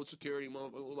old security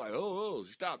motherfucker was like, oh,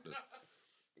 stopped us.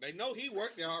 They know he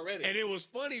worked there already. And it was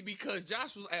funny because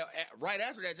Josh was, right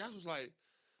after that, Josh was like,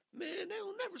 man, they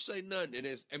don't never say nothing.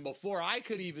 And before I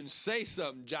could even say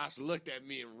something, Josh looked at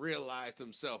me and realized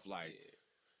himself like,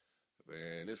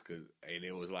 man, this and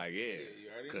it was like,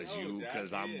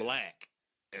 because I'm black.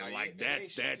 And like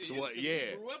that's what,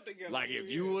 like if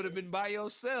you would have been by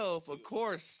yourself, of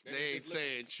course they ain't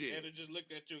saying shit. They'd just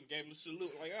looked at you and gave him a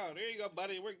salute, like, oh, there you go,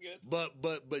 buddy, we're good.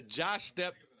 But Josh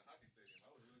stepped.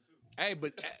 Hey,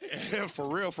 but for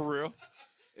real.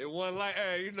 It wasn't like,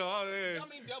 hey, you know. I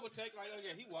mean, double take, like,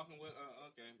 okay, he walking with,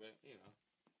 okay, but, you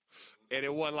know. And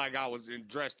it wasn't like I was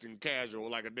dressed in casual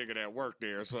like a nigga that worked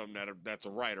there or something that's a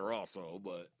writer also.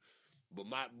 But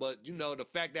you know, the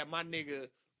fact that my nigga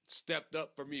stepped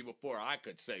up for me before I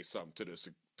could say something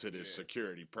to the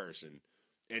security person.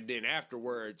 And then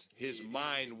afterwards, his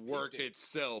mind worked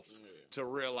itself to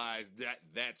realize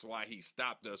that's why he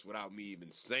stopped us without me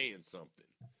even saying something.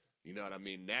 You know what I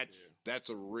mean? That's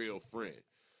a real friend.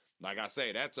 Like I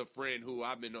say, that's a friend who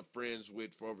I've been friends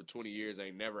with for over 20 years.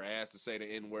 Ain't never asked to say the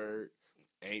N-word.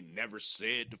 Ain't never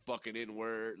said the fucking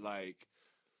N-word. Like,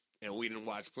 and we done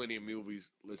watch plenty of movies,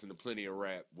 listen to plenty of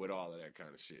rap with all of that kind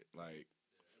of shit. Like,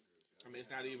 I mean, it's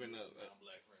not even I'm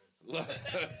black friends.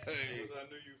 I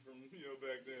knew you from,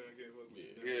 back then. I can't fuck with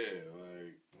you. Yeah,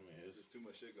 like, I mean, there's too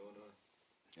much shit going on.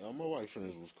 Yeah, my white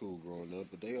friends was cool growing up,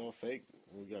 but they all fake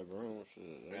when we got grown.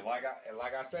 Shit. And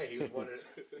like I say, he was one of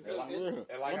the.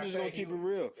 I'm just gonna keep it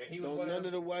real. None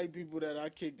of the white people that I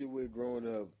kicked it with growing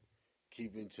up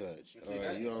keep in touch.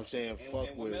 You know what I'm saying?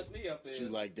 Fuck with you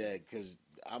like that, because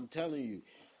I'm telling you,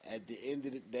 at the end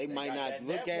of the they might not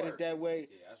look at it that way,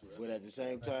 but at the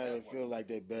same time, they feel like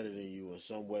they're better than you in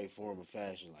some way, form, or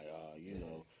fashion. Like, you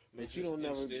know. But you don't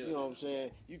never, you know what I'm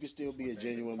saying? You can still be a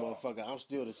genuine motherfucker. I'm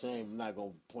still the same. I'm not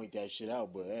going to point that shit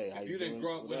out, but hey, how if you didn't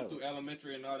grow up with it through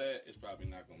elementary and all that, it's probably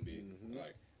not going to be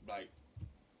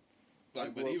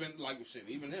but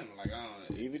even him, like, I don't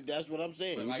know. Even, that's what I'm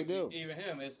saying. But like, even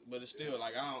him, it's still,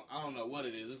 like, I don't know what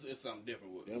it is. It's something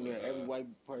different with every white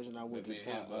person I went to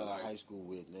high school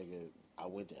with, nigga, I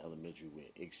went to elementary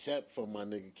with, except for my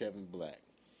nigga Kevin Black.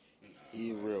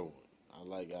 He a real one.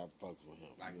 I fuck with him.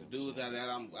 Like the dudes that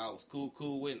I was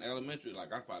cool with in elementary,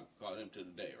 like I probably call them to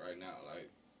the day right now. Like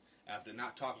after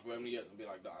not talking for many years and be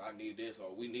like, dog, I need this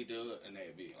or we need to, and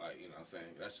they'd be like, you know what I'm saying?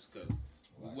 That's just because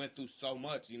we went through so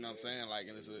much, you know what I'm saying? Like,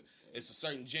 and it's a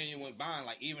certain genuine bond.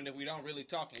 Like, even if we don't really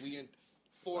talk and we in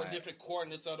 4 different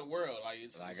coordinates of the world, like,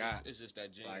 it's just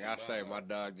that genuine Like I say, bond. my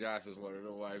dog Josh was one of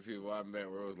the white people I met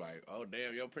where it was like, oh,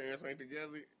 damn, your parents ain't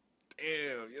together?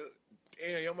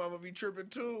 Damn, your mama be tripping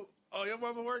too? Oh, your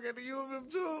mama work at the U of M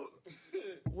too?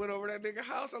 Went over that nigga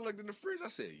house, I looked in the fridge, I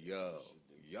said, yo,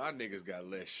 y'all niggas got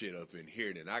less shit up in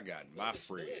here than I got in my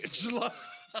fridge.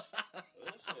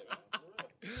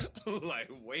 Like,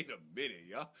 wait a minute,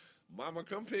 y'all. Mama,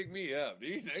 come pick me up.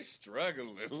 They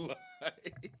struggling.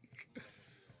 Like,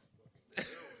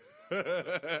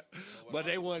 but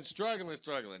they wasn't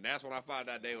struggling. That's when I found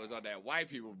out they was on that white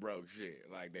people broke shit.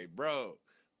 Like, they broke,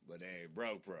 but they ain't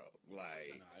broke.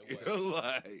 Like,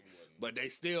 like, but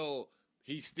he's still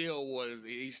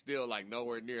like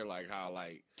nowhere near like how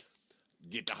like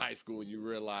get to high school and you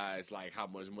realize like how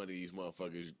much money these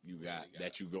motherfuckers you got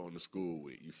that you going to school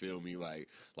with. You feel me? Like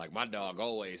my dog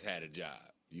always had a job.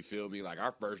 You feel me? Like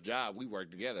our first job, we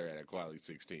worked together at Quality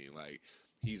 16. Like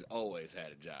he's always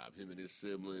had a job. Him and his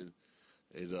sibling,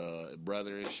 his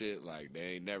brother and shit. Like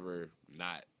they've never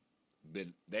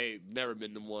been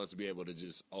the ones to be able to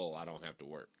just, oh, I don't have to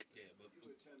work. Yeah,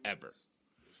 ever.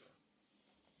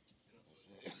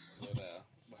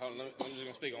 I'm just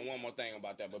gonna speak on one more thing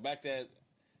about that. But back to that,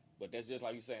 but that's just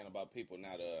like you saying about people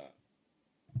not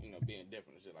being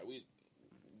different and shit.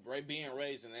 Like being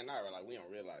raised in Ann Arbor, like we don't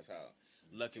realize how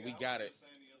lucky we got it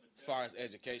as far as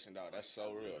education, dog. That's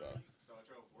so real, though. So I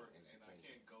drove work and I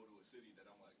can't go to a city that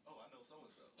I'm like, oh, I know so and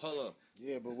so. Hold up.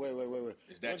 Yeah, but wait.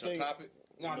 Is that your topic?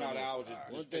 No, I was just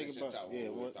one thing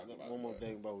about one more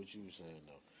thing about what you were saying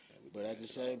though. But at the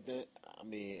same thing, I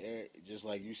mean, just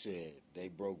like you said, they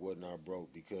broke wasn't our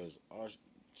broke because our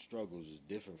struggles is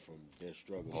different from their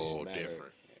struggles. Oh,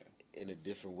 different. In a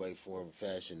different way, form,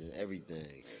 fashion, and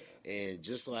everything. And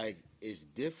just like it's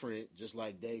different, just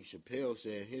like Dave Chappelle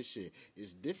said his shit,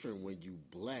 it's different when you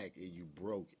black and you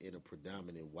broke in a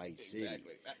predominant white city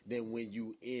than when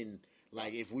you in.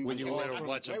 Like if we when you live with a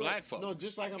bunch of black folks. No,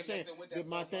 just like I'm saying.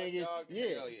 My thing is,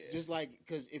 just like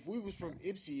because if we was from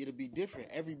Ipsy, it'd be different.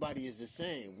 Everybody is the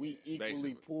same. We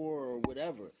equally poor or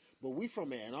whatever. But we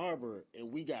from Ann Arbor and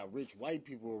we got rich white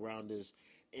people around us.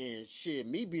 And shit,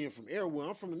 me being from Airwood,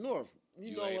 I'm from the north.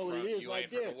 You know what it is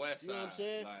like there. You know what I'm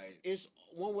saying? Like, it's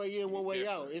one way in, one way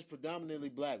out. It's predominantly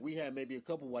black. We had maybe a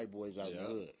couple white boys out in the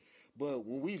hood. But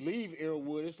when we leave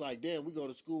Airwood, it's like, damn, we go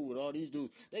to school with all these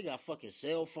dudes. They got fucking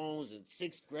cell phones in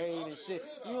 6th grade and shit.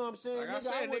 You know what I'm saying? Like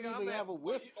I wouldn't even have a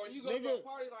whip. Or you go to a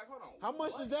party like, hold on. How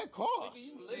much does that cost?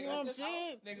 You know what I'm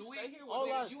saying?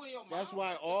 That's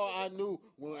why all I knew,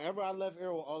 whenever I left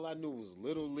Airwood, all I knew was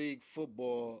Little League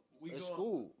football at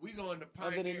school. We going to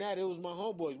Pioneer. Other than that, it was my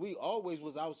homeboys. We always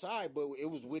was outside, but it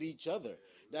was with each other.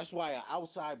 That's why an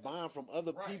outside bond from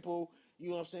other people. You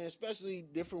know what I'm saying? Especially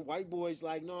different white boys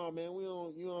like, no, man, we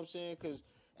don't, you know what I'm saying? Because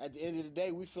at the end of the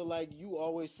day, we feel like you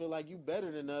always feel like you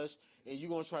better than us, and you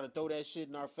going to try to throw that shit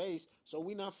in our face, so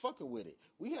we not fucking with it.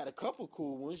 We had a couple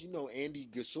cool ones. You know, Andy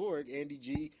Gasorg, Andy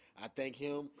G, I thank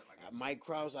him. Mike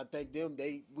Krause, I thank them.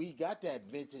 We got that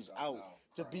vintage out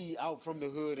to be out from the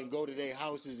hood and go to their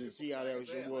houses and see how that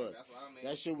shit was.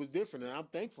 That shit was different, and I'm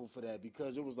thankful for that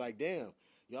because it was like, damn,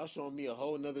 y'all showing me a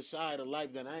whole nother side of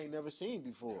life that I ain't never seen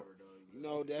before. You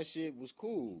know, that shit was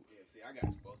cool. Yeah, see, I got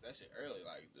exposed to that shit early,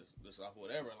 like, just off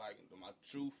whatever. Like, my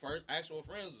true first actual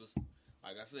friends was,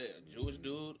 like I said, a Jewish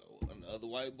dude, another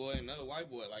white boy, another white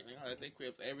boy. Like, you know, at their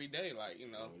cribs every day, like, you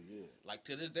know. Like,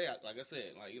 to this day, like I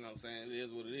said, like, you know what I'm saying, it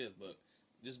is what it is. But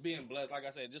just being blessed, like I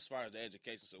said, just as far as the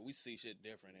education, so we see shit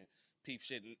different and peep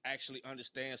shit and actually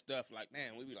understand stuff. Like,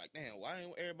 man, we be like, damn, why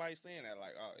ain't everybody saying that?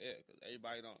 Like, oh, yeah, because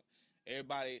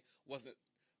everybody wasn't.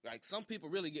 Like, some people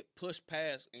really get pushed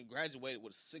past and graduated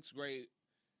with a 6th grade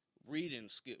reading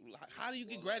skill. How do you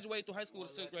get graduated through high school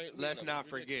with a 6th grade? Let's not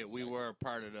forget, we were a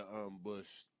part of the Bush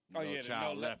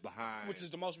child left behind, which is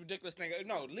the most ridiculous thing.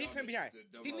 No, leave him behind.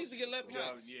 He needs to get left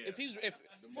behind. If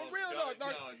for real,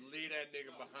 leave that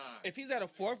nigga behind. If he's at a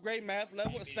 4th grade math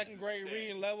level, a 2nd grade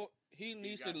reading level, he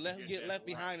needs to get left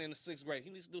behind in the 6th grade. He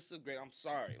needs to do 6th grade. I'm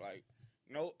sorry, like,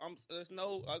 no, there's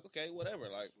no, like, okay, whatever,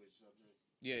 like.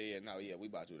 Yeah, we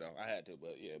about to though. I had to,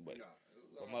 but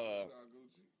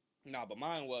but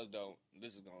mine was though.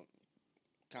 This is gonna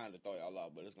kind of throw y'all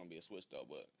off, but it's gonna be a switch though.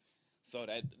 But so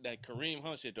that Kareem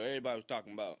Hunt shit though, everybody was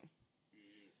talking about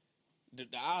the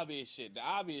obvious shit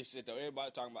though.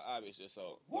 Everybody talking about obvious shit.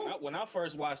 So when I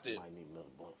first watched it,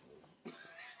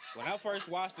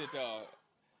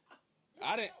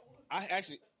 I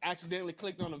actually accidentally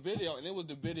clicked on the video, and it was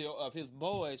the video of his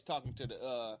boys talking to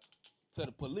the to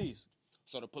the police.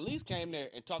 So the police came there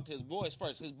and talked to his boys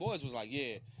first. His boys was like,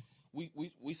 yeah,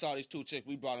 we saw these two chicks.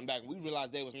 We brought them back. And we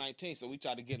realized they was 19, so we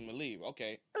tried to get them to leave.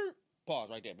 Okay. Pause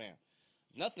right there. Bam.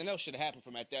 Nothing else should have happened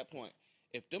from at that point.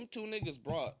 If them two niggas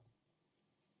brought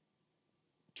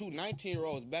two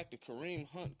 19-year-olds back to Kareem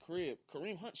Hunt crib,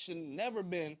 Kareem Hunt should never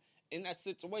been in that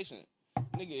situation.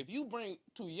 Nigga, if you bring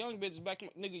two young bitches back,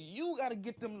 nigga, you got to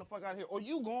get them the fuck out of here, or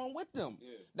you going with them.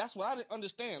 Yeah. That's what I didn't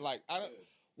understand. Like,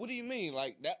 what do you mean?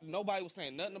 Like, that nobody was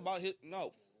saying nothing about his,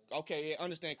 no. Okay, yeah,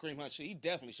 understand Kareem Hunt shit. He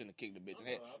definitely shouldn't have kicked the bitch in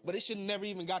the head. But it should never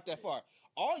even got that far.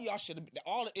 All y'all should have,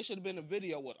 it should have been a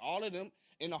video with all of them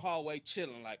in the hallway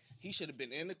chilling. Like, he should have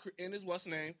been in his what's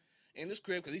name, in his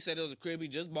crib, because he said it was a crib he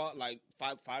just bought like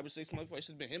five or 6 months before. It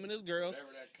should have been him and his girls,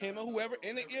 him and whoever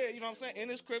in it. Yeah, you know what I'm saying? In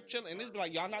his crib chilling. And it's be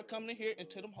like, y'all not coming in here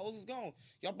until them hoes is gone.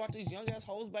 Y'all brought these young ass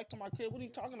hoes back to my crib. What are you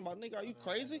talking about, nigga? Are you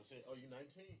crazy? Oh, you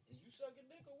 19? Is you sucking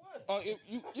dick or what?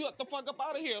 You get the fuck up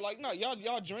out of here. Like, no,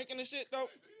 y'all drinking and shit though.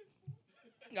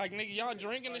 Like, nigga, y'all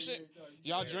drinking and shit.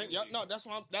 Y'all drink. No, that's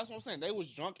what I'm saying. They was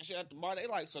drunk and shit at the bar. They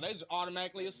like, so they just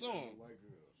automatically assume.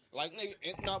 Like, nigga,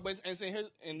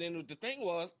 and then the thing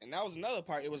was, and that was another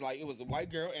part. It was like, it was a white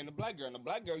girl and a black girl. And the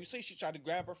black girl, you see, she tried to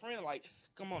grab her friend. Like,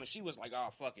 come on. And she was like,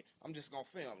 oh, fuck it. I'm just gonna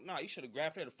film. Nah, you should have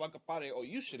grabbed her the fuck up out of there, or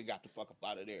you should have got the fuck up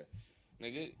out of there.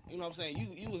 Nigga, you know what I'm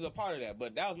saying? You was a part of that.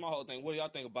 But that was my whole thing. What do y'all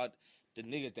think about the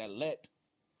niggas that let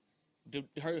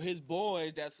his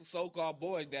boys, that's so-called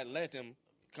boys, that let him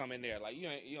come in there? Like, you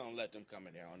don't let them come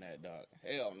in there on that, dog.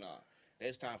 Hell no. Nah.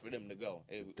 It's time for them to go.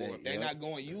 Or if they're not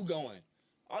going, you going.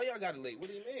 All y'all got to leave. What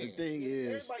do you mean? The thing is,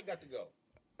 everybody got to go.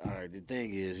 All right, the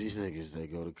thing is, these niggas, they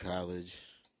go to college,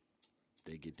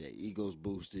 they get their egos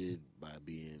boosted by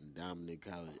being dominant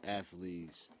college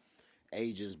athletes.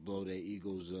 Agents blow their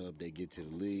egos up. They get to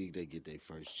the league. They get their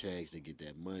first checks. They get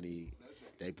that money.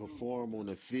 They perform on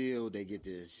the field. They get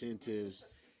the incentives.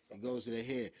 It goes to their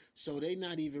head. So they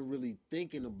not even really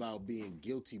thinking about being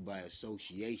guilty by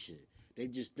association. They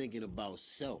just thinking about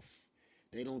self.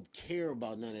 They don't care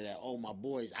about none of that. Oh, my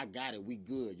boys, I got it. We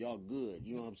good. Y'all good.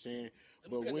 You know what I'm saying?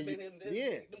 But when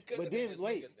but then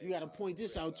wait, you got to point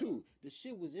this out too. The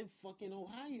shit was in fucking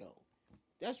Ohio.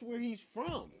 That's where he's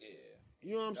from. Yeah.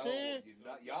 You know what I'm saying?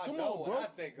 Y'all Come on, bro. I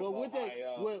think but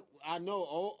what I know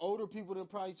older people that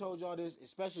probably told y'all this,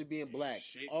 especially being black.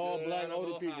 All black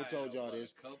older people told y'all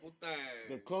this. A couple things.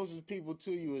 The closest people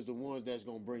to you is the ones that's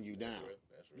gonna bring you down.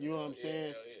 That's real. You know what I'm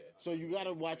saying? Yeah. So you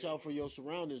gotta watch out for your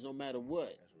surroundings no matter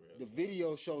what. The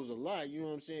video shows a lot. You know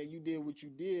what I'm saying? You did what you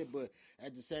did, but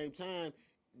at the same time,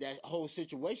 that whole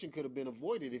situation could have been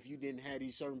avoided if you didn't have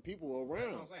these certain people around.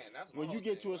 That's what I'm saying. That's when you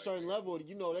get to a certain level,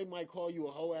 you know, they might call you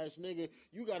a hoe ass nigga.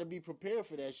 You got to be prepared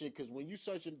for that shit, because when you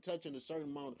touching a certain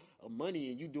amount of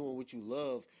money and you doing what you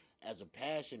love as a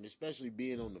passion, especially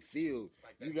being on the field,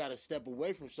 like you got to step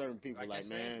away from certain people. Like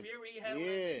man,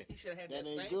 he should have had that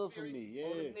ain't same good for me. Yeah,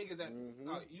 niggas that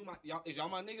is y'all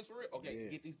my niggas for real? Okay,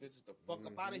 get these bitches the fuck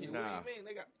up out of here. What do you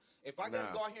mean, nigga? If I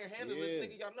gotta go out here and handle this,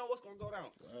 nigga, y'all know what's gonna go down.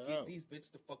 Get these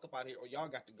bitches the fuck up out of here, or y'all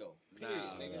got to go. Period,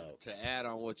 nigga. To add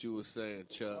on what you were saying,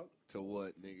 Chuck, to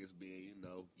what niggas being,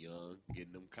 young,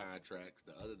 getting them contracts.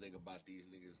 The other thing about these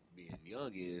niggas being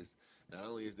young is not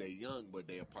only is they young, but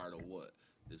they a part of what?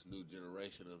 This new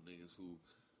generation of niggas who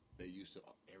they used to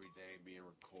everything being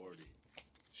recorded,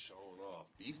 shown off.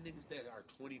 These niggas that are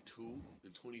 22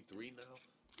 and 23 now,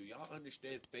 do y'all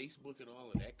understand Facebook and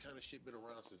all of that kind of shit been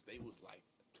around since they was like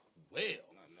 12?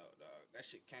 No, dog. That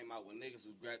shit came out when niggas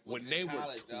was in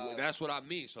college, dog. That's what I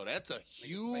mean. So that's a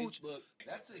huge. Facebook,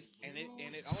 that's a huge. And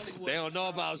it only was. They don't know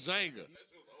about Zanga.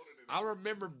 I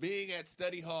remember being at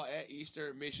study hall at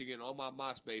Eastern Michigan on my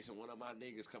MySpace, and one of my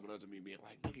niggas coming up to me being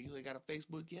like, "Nigga, you ain't got a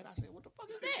Facebook yet?" I said, "What the fuck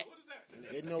is that?" What is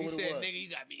that? They know he what said, it was. "Nigga, you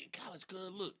got me in college,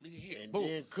 cuz look, nigga here." And boom.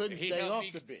 then couldn't stay off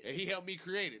the bitch. And he helped me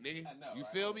create it, nigga. You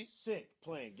feel me? Sick,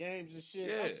 playing games and shit.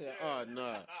 Yeah. I said, "Oh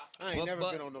nah, I ain't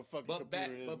never been on no fucking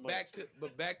computer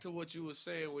back to what you were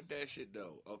saying with that shit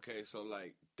though. Okay, so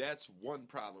like that's one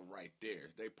problem right there.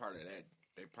 They part of that.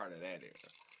 They part of that era.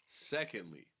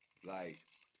 Secondly, like.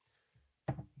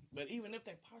 But even if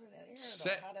they part of that era,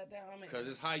 though, how that down? I mean, because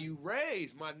it's how you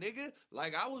raised, my nigga.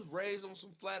 Like, I was raised on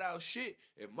some flat out shit.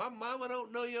 If my mama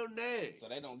don't know your name. So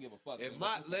they don't give a fuck. If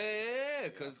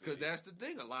because that's the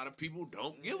thing. A lot of people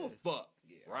don't give a fuck.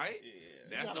 Right?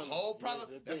 Yeah. That's the whole problem.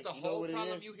 That's the whole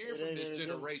problem you hear from this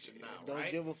generation now, right?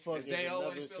 Don't give a fuck. They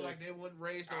always feel like they wasn't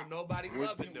raised on nobody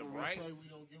loving them, right? Say we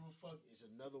don't give a fuck. It's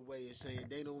another way of saying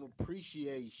they don't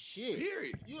appreciate shit.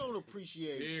 Period. You don't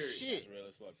appreciate shit. That's real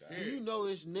as fuck. Do you know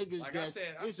it's niggas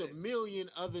it's a million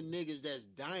other niggas that's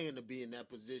dying to be in that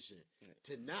position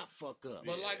to not fuck up.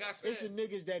 But like I said, it's a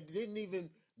niggas that didn't even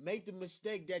make the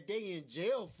mistake that they in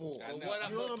jail for. You know what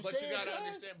I'm saying? You gotta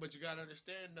understand. But you gotta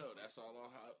understand though. That's all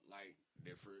on how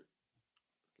different.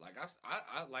 Like I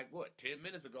like what 10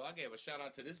 minutes ago I gave a shout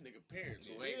out to this nigga parents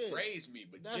who ain't raised me,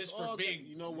 but that's just for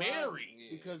being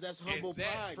married. Because that's humble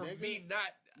pride. For me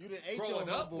not growing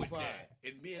up with that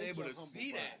and being able to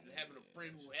see that and having a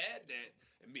friend who had that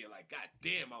and being like, God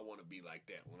damn, I want to be like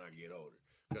that when I get older.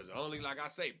 Because only like I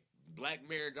say, black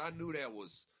marriage I knew that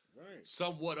was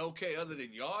somewhat okay. Other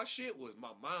than y'all shit was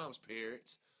my mom's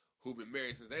parents. Who been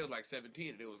married since they was like 17,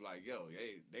 and it was like, yo,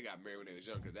 they got married when they was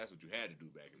young because that's what you had to do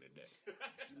back in the day.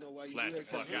 You know why you flat the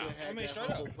fuck out. I mean,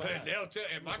 straight up. They'll tell,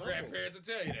 and my grandparents will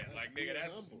tell you that. Like, nigga,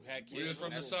 we was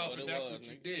from the South, and that's what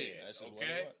you did.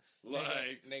 Okay?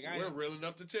 Like, we're real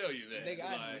enough to tell you that. Nigga,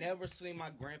 I never seen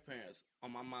my grandparents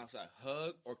on my mom's side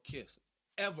hug or kiss.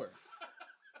 Ever.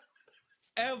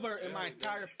 Ever in my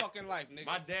entire fucking life, nigga.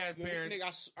 My dad's parents.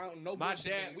 Nigga, I don't know. My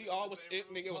dad. We always,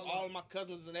 nigga, it was all of my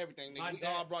cousins and everything. Nigga, we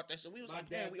all brought that shit. We was like,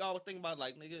 damn, we always think about,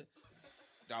 like, nigga,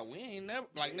 dog, we ain't never,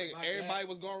 like, nigga, everybody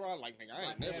was going around, like, nigga,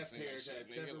 I ain't never seen that shit,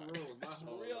 nigga. Like, that's some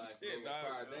real shit,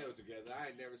 dog. They was together. I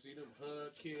ain't never seen them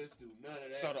hug, kiss, do none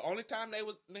of that. So the only time they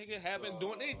was, nigga,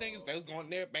 doing anything is they was going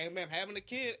there, bam, bam, having a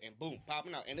kid, and boom,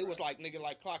 popping out. And it was like, nigga,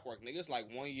 like clockwork, nigga. It's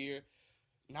like 1 year.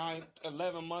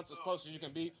 11 months as close as you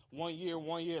can be. 1 year,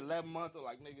 11 months, or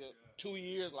like nigga, 2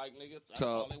 years, like nigga. That's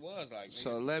all it was, like. Nigga.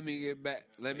 So let me get back.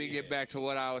 Let me get back to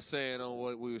what I was saying on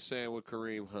what we were saying with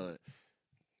Kareem Hunt.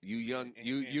 You young,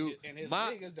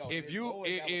 my. If you,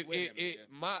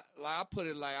 like I put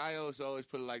it like I always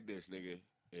put it like this, nigga.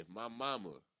 If my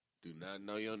mama do not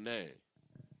know your name,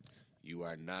 you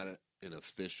are not an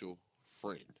official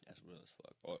friend. That's real as fuck.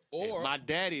 Or if my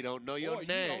daddy don't know your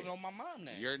name, you don't know my mom's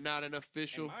name. You're not an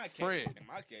official friend. In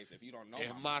my case, if you don't know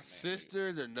if my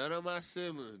sisters or none of my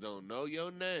siblings don't know your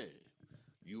name,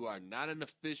 you are not an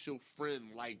official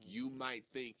friend like you might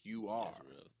think you are.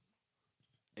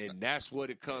 And that's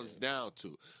what it comes down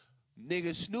to.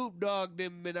 Nigga, Snoop Dogg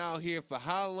done been out here for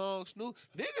how long? Snoop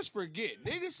niggas forget.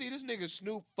 Niggas see this nigga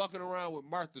Snoop fucking around with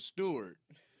Martha Stewart.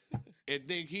 And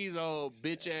think he's old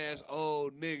bitch ass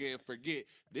old nigga and forget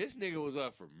this nigga was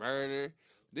up for murder.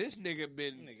 This nigga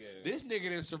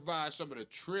done survived some of the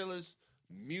trillest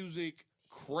music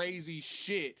crazy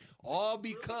shit all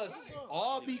because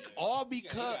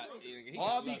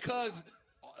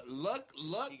luck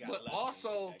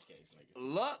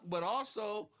but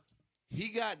also he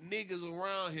got niggas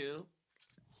around him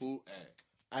who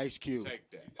Ice Cube.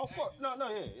 Take that. Of course. No,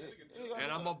 yeah.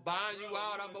 And I'm going to bind you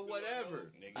out. I'm going to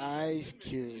whatever. Ice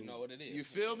Cube. You know what it is. You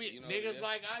feel me? Niggas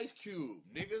like Ice Cube.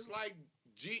 Niggas like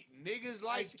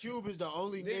Ice Cube is the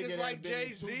only nigga like that been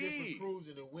in 2 different crews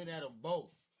and went at them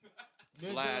both.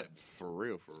 Flat, for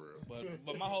real.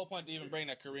 But my whole point to even bring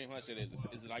that Kareem Hunt shit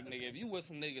is like, nigga, if you with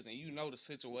some niggas and you know the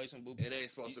situation, boo, it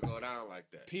ain't supposed to go down like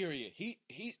that. Period.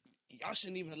 Y'all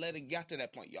shouldn't even let it get to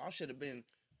that point. Y'all should have been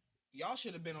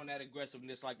on that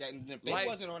aggressiveness like that. And if they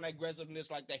wasn't on that aggressiveness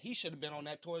like that, he should have been on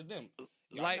that towards them.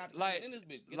 Y'all in this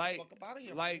bitch. Get the fuck up out of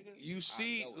here, like nigga. You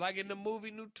see, like in the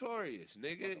movie Notorious,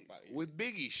 nigga, with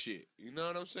Biggie shit. You know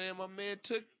what I'm saying? My man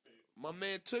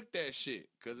took that shit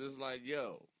because it's like,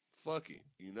 yo, fuck it,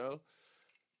 you know.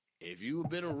 If you've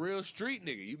been a real street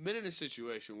nigga, you've been in a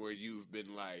situation where you've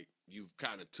been like, you've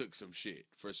kind of took some shit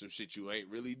for some shit you ain't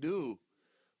really do.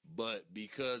 But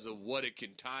because of what it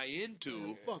can tie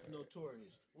into, fuck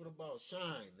Notorious. What about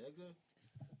Shine, nigga?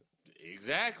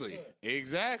 Exactly.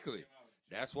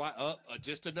 That's why.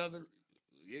 Just another.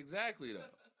 Exactly though.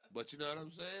 But you know what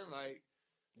I'm saying? Like,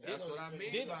 that's what I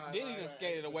mean. Diddy done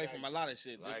skated away from a lot of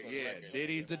shit. Like,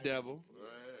 Diddy's the devil.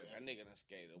 Right. That nigga done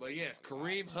skated away. But yes,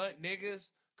 Kareem Hunt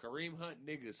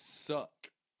niggas suck.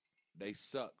 They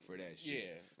suck for that shit.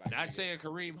 Yeah. Like, not saying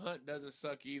Kareem Hunt doesn't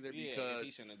suck either because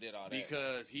he shouldn't have did all that.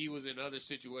 Because he was in other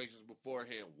situations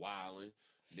beforehand wilding.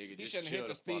 Nigga, he just chill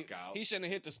the fuck out. He shouldn't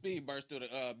have hit the speed burst through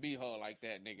the B-hole like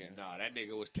that, nigga. Nah, that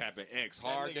nigga was tapping X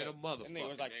hard than a motherfucker. That nigga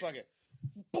was like, fuck it.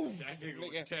 Boom! That nigga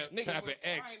was tapping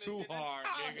X too hard,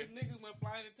 nigga. Nigga went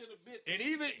flying into the bitch. And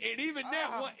even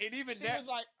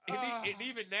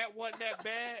that wasn't that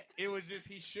bad. It was just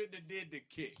he shouldn't have did the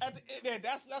kick. The kick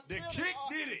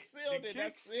did it. The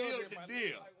kick sealed the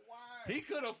deal. He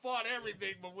could have fought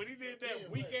everything, but when he did that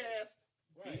weak ass.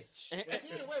 Right.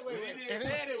 Wait. And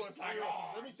then it was like,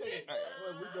 let me say it.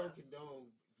 We don't condone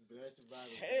domestic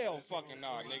violence. Hell fucking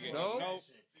no, nigga. No.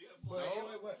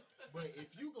 But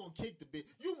if you gonna kick the bitch,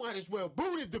 you might as well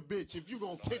booted the bitch if you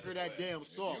gonna kick her that damn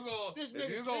soft.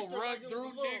 You gonna run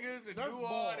through niggas and do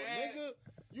all that. Nigga,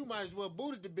 you might as well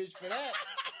booted the bitch for that.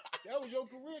 That was your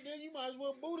career. Then you might as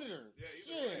well booted her.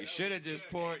 Yeah, you should have just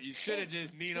poured. You should have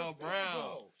just Nino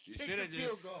Brown. You should have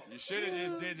just. You should have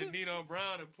just did the Nino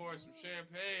Brown and poured some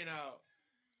champagne out.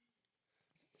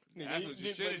 That's what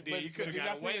you should have did. You could have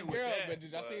got away with that. But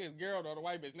did y'all see his girl, though, the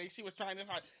white bitch? Nigga, she was trying to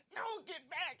hard. No, get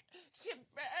back.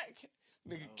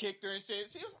 Nigga kicked her and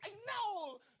shit. She was like,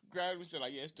 no. Grabbed her and shit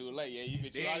like, yeah, it's too late. Yeah, you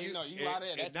bitch. You already know. You out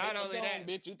there. And not only that,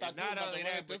 bitch. You thought not only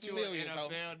that, but you an million,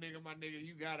 NFL nigga, my nigga.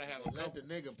 You gotta have a couple.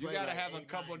 Nigga You gotta have a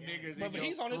couple niggas. But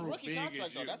he's on his rookie contract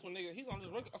contract though. That's when nigga. He's on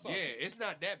his rookie. So, yeah, it's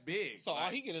not that big. So all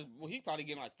he get is he probably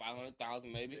getting like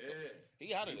 500,000 maybe. Yeah. So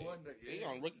he out of there. He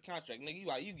on rookie contract,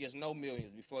 nigga. You get no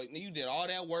millions before. Nigga, you did all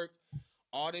that work,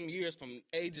 all them years from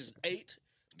ages 8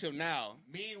 till now.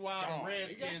 Meanwhile, the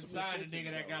Redskins signed a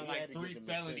nigga that got like 3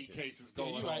 felony cases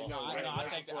going on. Right, no, I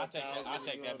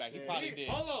take that back. He probably did.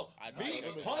 Hold on. Wait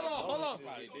a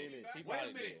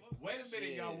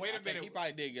minute, y'all. Wait a minute. He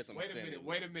probably did get some. Wait a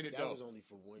minute, though. That was only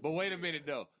for one. But wait a minute,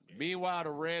 though. Meanwhile,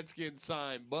 the Redskins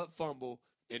signed butt fumble,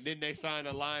 and then they signed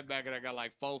a linebacker that got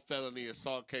like 4 felony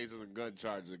assault cases and gun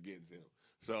charges against him.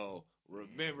 So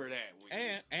remember that.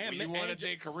 When you want to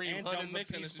think Kareem Hunt is a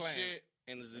piece of shit.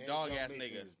 And it's a dog ass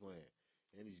nigga.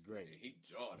 And he's great. He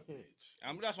jawed a bitch.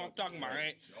 That's what I'm talking about,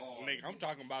 right? Nigga, I'm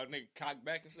talking about nigga cock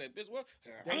back and said, bitch, what?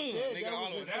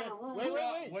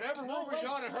 Whatever rumors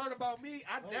y'all done heard about me,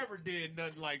 I never did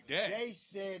nothing like that. They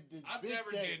said I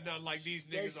never did nothing like these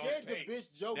niggas they said on tape. The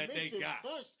bitch Joe Mixon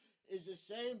punched is the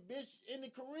same bitch in the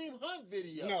Kareem Hunt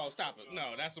video. No, stop it.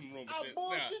 No, that's some rumor shit.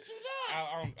 Bullshit you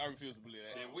not. I refuse to believe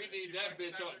that. And we need that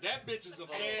bitch on. That bitch is a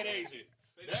bad agent.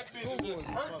 That bitch is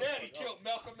her daddy killed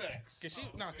Malcolm X. Cause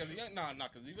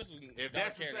this was. If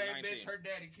that's the same bitch, her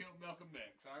daddy killed Malcolm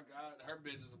X. Her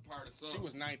bitch is a part of something. She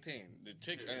was 19. The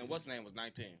chick, and what's her name was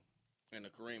 19 in the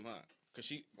Kareem Hunt. Cause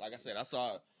she, like I said, I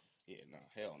saw. Yeah, no,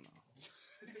 hell no.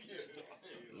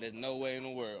 There's no way in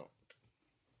the world.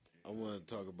 I want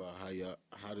to talk about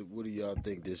what do y'all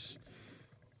think this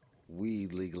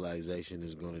weed legalization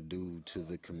is going to do to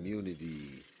the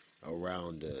community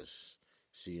around us?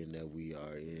 Seeing that we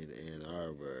are in Ann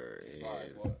Arbor,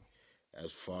 and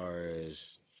as far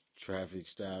as traffic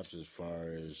stops, as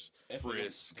far as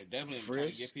frisk, they definitely trying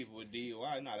to get people with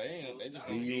DUI. No, they ain't. They just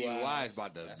DUI is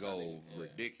about to go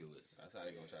ridiculous. That's how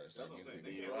they gonna try to start getting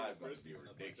people. DUI is about to be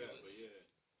ridiculous.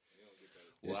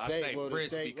 Well, I say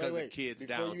frisk because of kids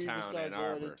downtown Ann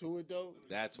Arbor. Into it, though,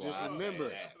 that's why. Just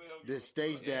remember, the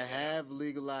states that have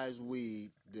legalized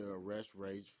weed, the arrest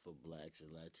rates for blacks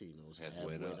and Latinos have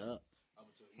went up.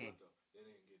 They didn't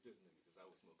get this nigga because I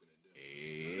was smoking it.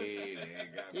 They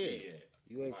ain't got me yet.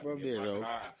 You ain't from there, though.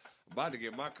 I'm about to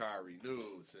get my car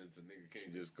renewed since a nigga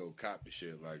can't just go copy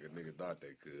shit like a nigga thought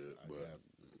they could. I got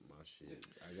my shit.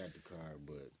 I got the car,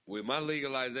 but with my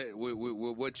legalization,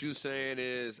 with what you saying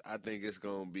is, I think it's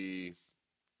gonna be.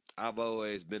 I've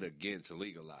always been against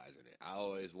legalizing it. I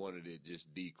always wanted it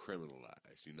just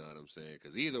decriminalized. You know what I'm saying?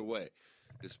 Because either way,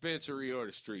 dispensary or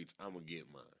the streets, I'm gonna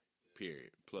get mine.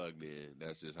 Period. Plugged in.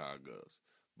 That's just how it goes.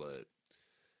 But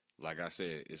like I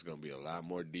said, it's gonna be a lot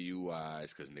more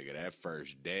DUIs because nigga, that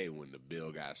first day when the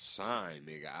bill got signed,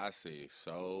 nigga, I seen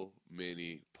so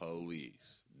many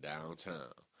police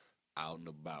downtown out and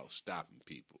about stopping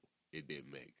people. It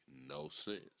didn't make no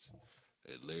sense.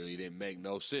 It literally didn't make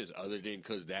no sense other than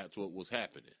because that's what was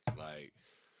happening. Like,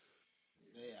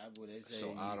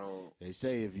 they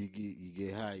say if you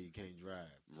get high, you can't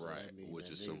drive. So right, which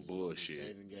is some bullshit.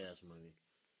 Saving gas money.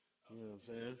 You know what I'm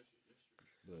saying?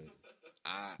 But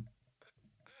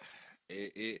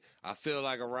I feel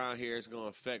like around here it's gonna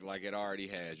affect like it already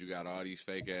has. You got all these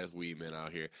fake ass weed men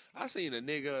out here. I seen a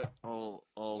nigga on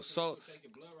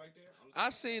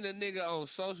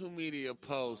social media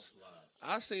post.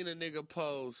 I seen a nigga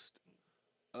post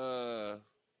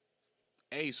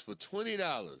Ace for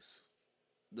 $20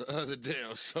 the other day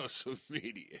on social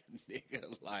media. Nigga,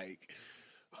 like,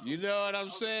 you know what I'm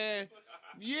saying?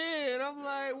 Yeah, and I'm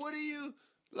like, what are you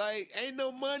like? Ain't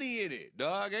no money in it,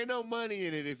 dog. Ain't no money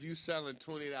in it if you selling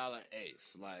 $20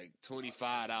 Ace, like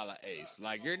 $25 Ace.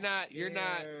 Like you're not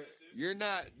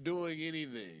doing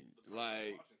anything.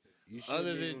 Like you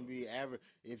shouldn't even be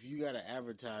if you gotta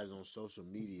advertise on social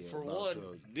media. For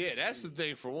one, that's the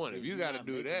thing. For one, if you gotta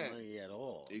do that, money at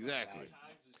all. Exactly.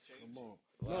 Come on.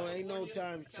 No, ain't no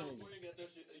time changing.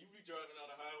 You be driving down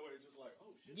the highway just like,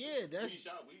 oh shit. Yeah,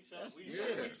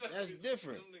 that's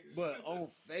different. But on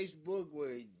Facebook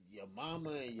where your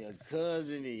mama and your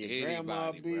cousin and your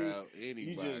grandma be,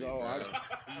 you just you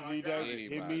need that,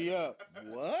 hit me up.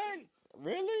 What?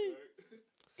 Really?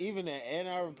 even the Ann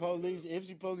Arbor police,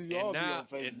 MC police, we all be on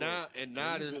Facebook. And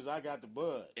now because I got the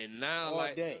bud. And now all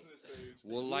like day.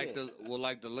 Like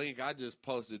the link I just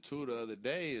posted too the other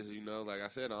day is, like I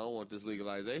said, I don't want this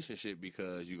legalization shit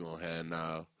because you're gonna have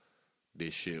now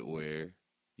this shit where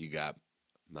you got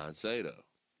Monsanto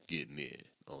getting in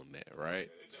on that, right?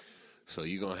 So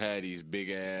you're going to have these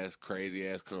big-ass,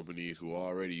 crazy-ass companies who are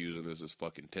already using this as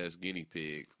fucking test guinea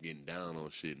pigs getting down on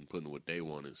shit and putting what they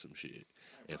want in some shit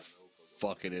and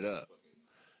fucking it up.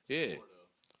 Yeah.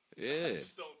 Yeah.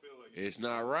 It's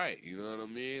not right. You know what I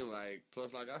mean? Like,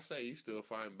 plus, like I say, you still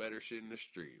find better shit in the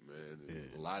street, man.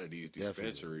 Yeah. A lot of these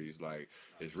dispensaries, like,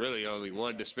 it's really only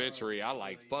one dispensary I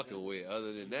like fucking with.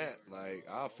 Other than that, like,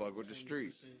 I'll fuck with the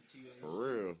street. For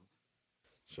real.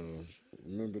 So,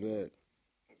 remember that.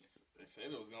 They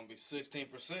said it was gonna be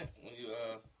 16% when you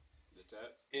the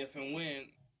tax. If and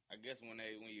when, I guess when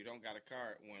you don't got a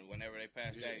card, whenever they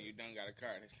pass that and you don't got a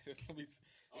card, they said it's gonna be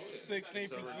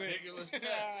 16%. It's a ridiculous tax.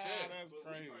 That's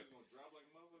crazy.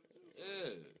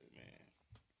 Yeah, man.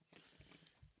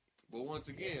 But once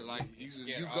again, like you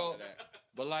go,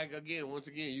 but like again, once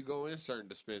again, you go in certain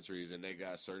dispensaries and they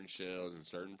got certain shelves and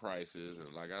certain prices,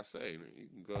 and like I say, you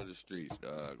can go to the streets,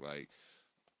 dog. Like.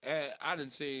 I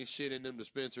done seen shit in them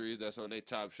dispensaries that's on their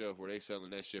top shelf where they selling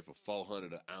that shit for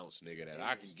 $400 an ounce, nigga. That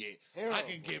I can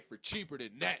get for cheaper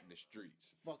than that in the streets.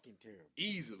 Fucking terrible.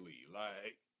 Easily,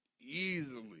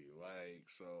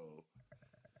 so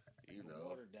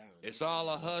it's all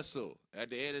a hustle.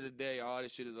 At the end of the day, all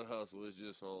this shit is a hustle. It's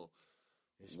just on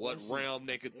what realm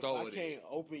they could throw it in.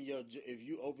 If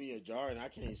you open your jar and I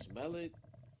can't smell it,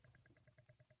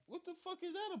 what the fuck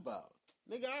is that about?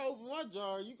 Nigga, I open my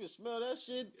jar, you can smell that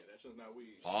shit. Yeah, that shit's not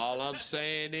weed. All I'm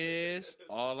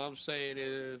saying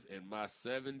is, in my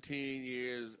 17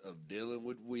 years of dealing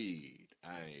with weed,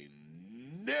 I ain't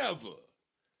never,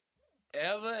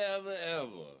 ever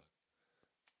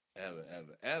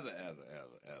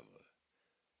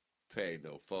paid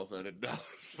no $400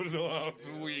 for no ounce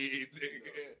of weed,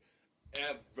 nigga.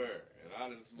 Ever. And I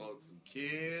done smoked some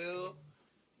Kill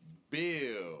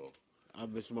Bill. I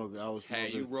was smoking.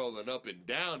 Hey, you rolling up and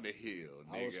down the hill,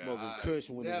 nigga. I was smoking Kush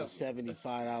when it was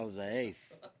 $75 an eighth.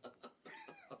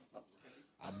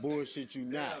 I bullshit you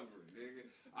not. Never, nigga.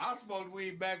 I smoked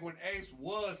weed back when Ace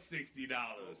was $60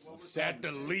 at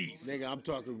the least. Nigga, I'm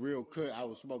talking real Kush. I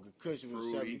was smoking Kush when it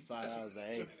was $75 an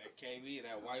eighth. That KB,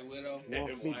 that White Widow,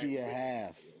 $150 a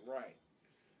half. Right.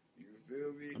 You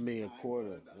feel me? I mean a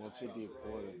quarter. $150 a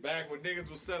quarter. Back when niggas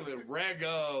was selling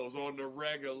regos on the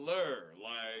regular,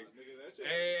 like.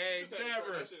 Ain't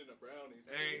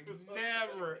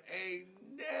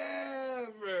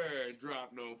never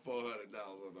dropped no $400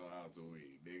 on no ounce of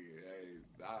weed, nigga. Hey,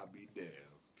 I'll be damned.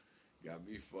 Got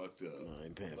me fucked up. No, I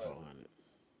ain't paying $400.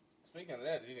 Speaking of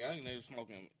that, I think they were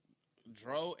smoking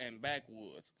Dro and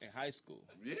Backwoods in high school.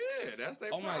 Yeah, that's their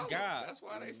problem. My God. That's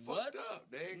why they fucked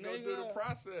up. They ain't gonna do the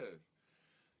process.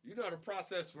 You know the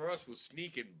process for us was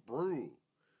sneak and brew.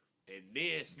 And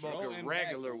then smoking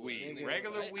regular weed. Nigga,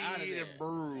 regular weed and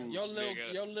brews, your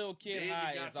little kid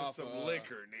high is off some of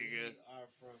liquor, nigga.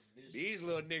 These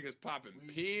little niggas popping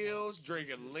pills,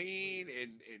 drinking lean,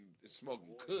 and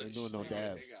smoking kush. Ain't doing no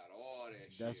dabs. They got all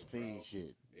that shit. That's fiend bro.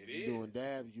 shit. It you is. Doing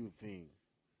dabs, you a fiend.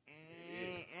 I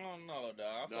don't know,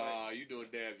 dog. You doing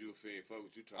dabs, you a fiend. Fuck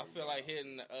what you talking about. I feel like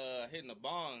hitting the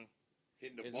bong.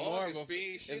 Hitting the bong is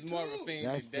fiend shit. It's more of a fiend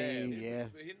That's than fiend, yeah.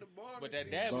 Hitting the bong but that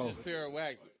dab is just pure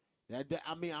waxing.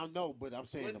 I mean, I know, but I'm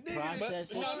saying but the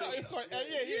process. No, of course. You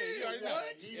already know.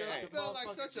 You felt like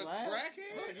such a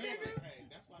crackhead, nigga.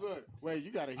 Look, wait,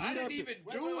 you gotta heat up. I didn't even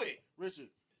do it, Richard.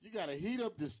 You gotta heat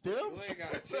up the stem. You ain't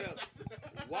gotta tell.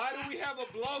 Why do we have a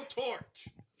blowtorch?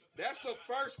 That's the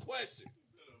first question.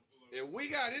 If we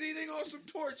got anything on some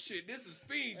torch shit, this is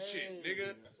fiend shit,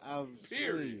 nigga.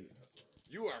 Period.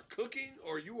 You are cooking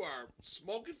or you are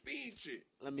smoking fiend shit.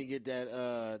 Let me get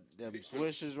them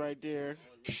swishers right there.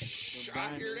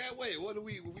 I hear that way. What are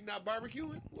we not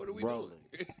barbecuing? What are we doing?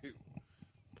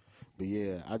 But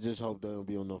yeah, I just hope they don't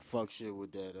be on no fuck shit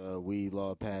with that weed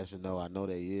law passing. No, I know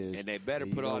they is. And they better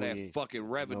put all that fucking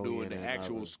revenue in the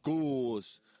actual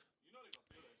schools.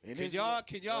 Can y'all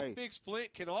fix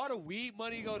Flint? Can all the weed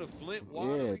money go to Flint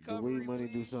water recovery? Yeah, the weed money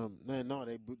do something. No,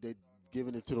 they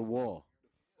giving it to the wall.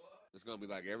 It's going to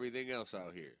be like everything else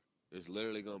out here. It's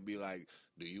literally going to be like,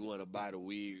 do you want to buy the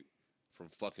weed from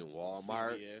fucking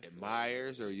Walmart and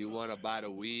Myers, or you want to buy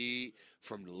the weed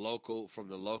from the local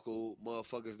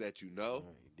motherfuckers that you know?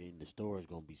 Right, then the store is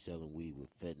going to be selling weed with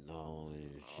fentanyl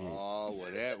and shit. Oh,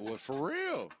 for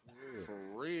real. For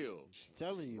real. I'm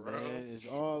telling you, man, it's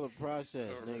all a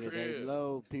process,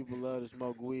 nigga. People love to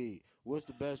smoke weed. What's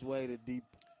the best way to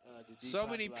So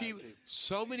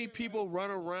many people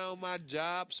run around my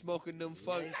job smoking them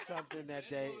fuck. Something that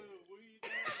they.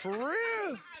 For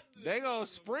real. They gonna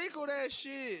sprinkle that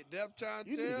shit. I'm trying to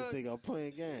You tell niggas think I'm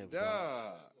playing games.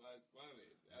 Duh.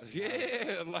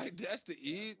 Yeah, like that's the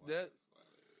eat. That.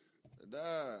 Duh. They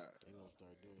gonna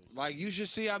start doing this. Like you should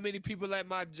see how many people at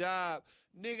my job.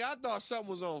 Nigga, I thought something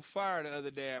was on fire the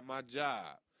other day at my job.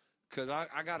 Cause I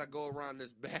gotta go around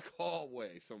this back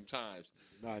hallway sometimes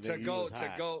to go. Niggas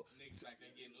back there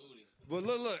getting ooty. But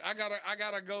look, I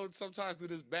gotta go sometimes through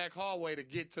this back hallway to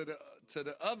get to the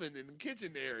oven in the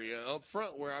kitchen area up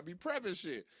front where I be prepping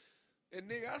shit. And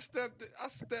nigga, I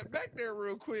stepped back there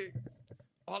real quick.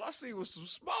 All I see was some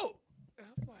smoke. And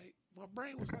I'm like, my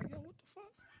brain was like, yo, what the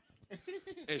fuck?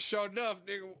 And sure enough,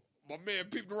 nigga, my man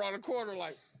peeped around the corner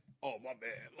like, oh my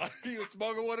man, like he was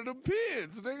smoking one of them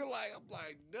pins, nigga. Like I'm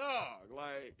like, dog,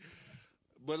 like,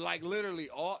 but like literally,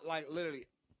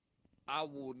 I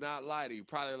will not lie to you.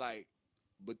 Probably like,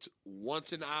 but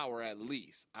once an hour at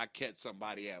least, I catch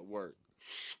somebody at work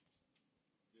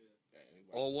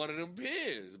on one of them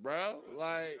pins, bro.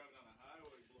 Like,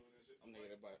 I'm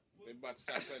thinking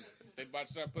they about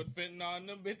to start putting fentanyl on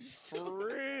them bitches too. For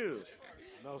real.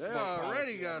 No They smoke already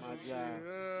policy got at some my shit. job.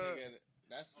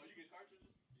 That's Oh, you get cartridges?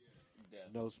 yeah.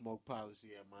 No smoke policy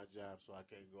at my job, so I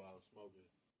can't go out smoking.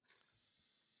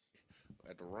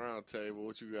 At the round table,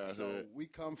 what you got, So Hood? we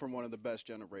come from one of the best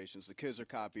generations. The kids are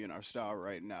copying our style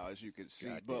right now, as you can see.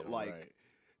 Goddamn but like, right.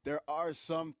 there are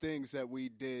some things that we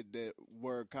did that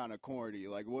were kind of corny.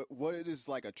 Like, what is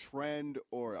like a trend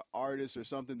or an artist or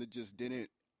something that just didn't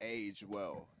age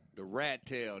well? The rat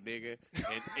tail, nigga.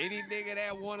 And any nigga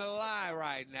that wanna lie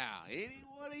right now. Any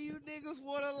one of you niggas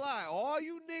wanna lie. All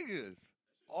you niggas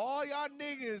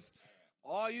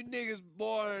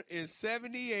born in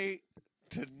 78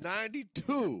 to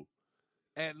 92,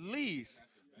 at least,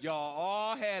 y'all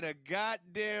all had a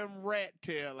goddamn rat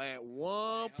tail at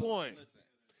one point.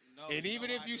 And even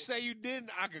if you say you didn't,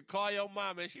 I could call your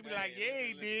mom and she'd be like, yeah,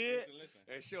 he did.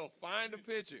 And she'll find the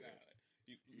picture.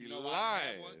 You know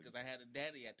why? lying. Because I had a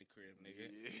daddy at the crib, nigga.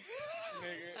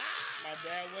 Nigga, my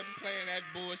dad wasn't playing that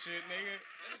bullshit, nigga.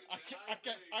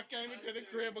 I came into the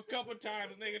crib a couple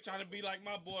times, nigga, trying to be like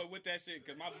my boy with that shit.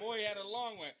 Because my boy had a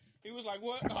long one. He was like,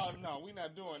 what? Oh, no, we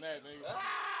not doing that, nigga.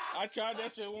 I tried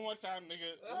that shit one more time,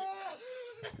 nigga.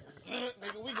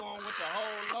 Nigga, we going with the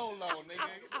whole low, nigga.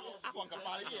 Get the fuck up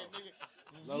out of here, nigga.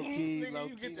 Low key, nigga, low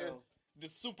you key, get though. the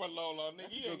super low, nigga.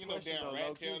 That's a You good ain't get no question, damn though, rat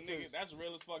low-key, tail, 'cause nigga. That's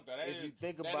real as fuck, though. if you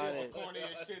think that about is it, corny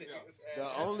as shit, though. The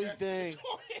only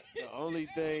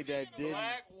thing that didn't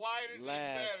Black, white, and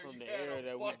last better. from You the had era a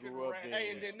that we fucking grew up rat. in. Hey,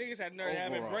 and then niggas had nerve to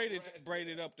have it Overall.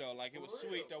 braided up though, like it was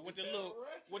sweet though, with the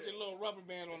little rubber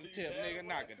band on the tip, nigga.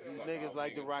 Knock it. These niggas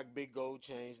like to rock big gold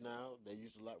chains now. They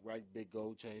used to rock big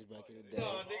gold chains back in the day. No,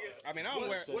 nigga. I mean, I don't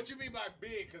wear. What you mean by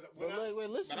big? Cause Wait,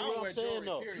 listen But to I don't what wear I'm saying, jewelry,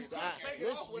 though. period.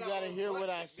 Listen, you gotta hear what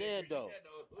I said, though.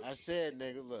 I said,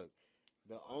 nigga, look,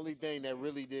 the only thing that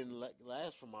really didn't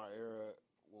last from our era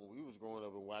when we was growing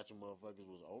up and watching motherfuckers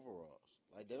was overalls.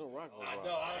 Like, they don't rock overalls. I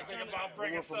know. I was thinking about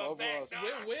bringing some back.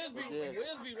 Wiz be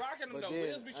rocking them though.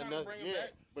 Wiz be trying to bring them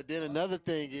back. But then another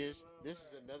thing is, this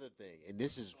is another thing, and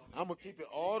this is, I'm gonna keep it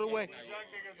all the way.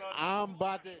 I'm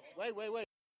about to wait.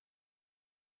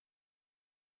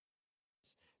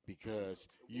 Because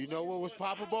you know what was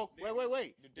poppable?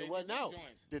 Wait. It wasn't out.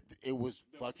 It was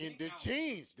fucking the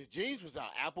jeans. The jeans was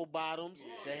out. Apple bottoms.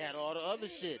 They had all the other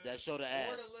shit that showed the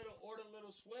ass. Or the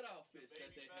little sweat outfits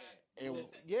that they had. And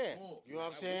yeah, you know what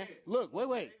I'm saying? Look,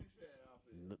 wait.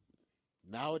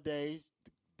 Nowadays,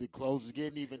 the clothes is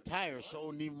getting even tighter,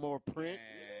 showing even more print.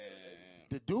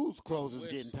 The dudes' clothes is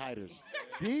getting tighter.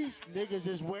 These niggas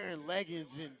is wearing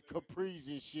leggings and capris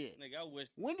and shit. Nigga, I wish.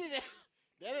 When did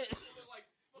that?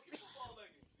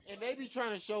 And they be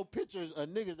trying to show pictures of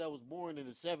niggas that was born in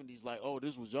the 70s like, oh,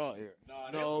 this was y'all era.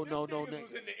 No. Them niggas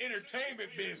was in the entertainment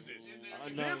business.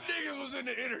 Them niggas was in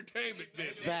the entertainment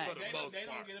business for the most They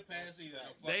part. don't get a pass either.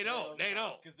 They don't.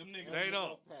 Cause them niggas They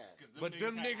don't. But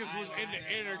them had niggas was in the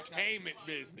eyeliner. entertainment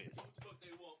business.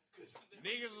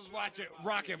 Niggas was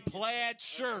rocking plaid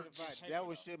shirts. That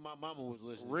was shit my mama was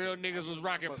listening to. Real niggas was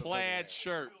rocking plaid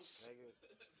shirts.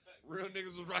 Real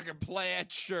niggas was rocking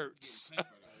plaid shirts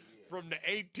from the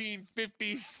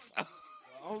 1850s. The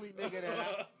only nigga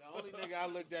I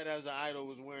looked at as an idol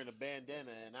was wearing a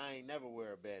bandana, and I ain't never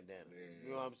wear a bandana.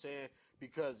 You know what I'm saying?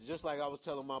 Because just like I was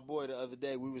telling my boy the other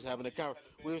day, we was having a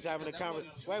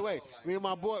Wait, me and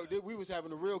my boy, we was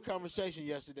having a real conversation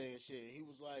yesterday and shit. And he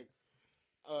was like,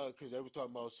 Because they was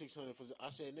talking about 600 for. I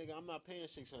said, nigga, I'm not paying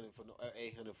 600 for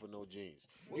 800 for no jeans.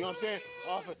 You know what I'm saying?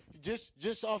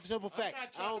 Just off simple fact.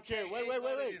 I don't care.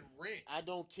 Wait. I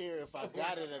don't care if I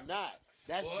got it or not.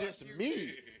 That's just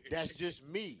me. That's just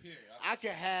me. I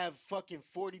could have fucking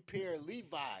 40 pair of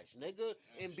Levi's, nigga,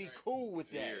 and be cool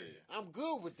with that. I'm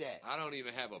good with that. I don't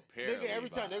even have a pair. Nigga, every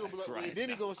time they gonna be like, right and then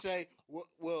he gonna say,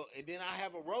 well, and then I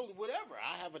have a Rollie, whatever.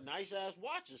 I have a nice ass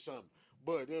watch or something.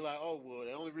 But they're like, oh well,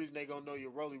 the only reason they gonna know you're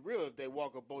Rollie real if they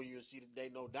walk up on you and see that they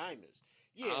know diamonds.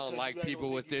 Yeah, I don't like people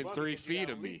within 3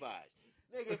 feet of me. Levi's.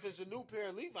 Nigga, if it's a new pair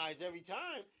of Levi's every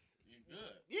time. Good.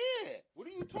 Yeah, what are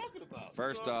you talking about?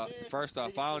 First off,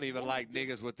 I don't even like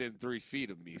niggas within 3 feet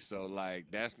of me. So like,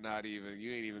 that's not even.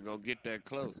 You ain't even gonna get that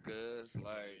close, cuz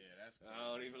like, I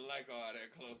don't even like all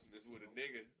that closeness with a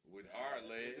nigga with hard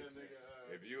legs.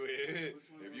 If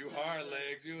you hard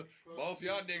legs, both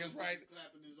y'all niggas right.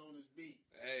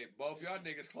 Hey, both y'all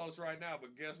niggas close right now,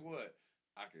 but guess what?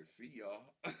 I can see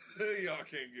y'all. Y'all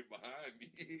can't get behind me.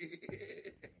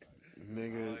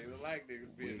 Nigga, I don't even like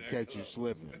niggas being that catch close. you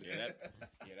slipping.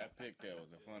 That pigtail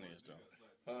was the funniest though.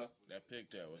 Huh? That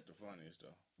pigtail was the funniest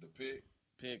though. The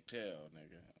pigtail,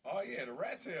 nigga. Oh yeah, the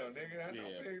rat tail, nigga. I know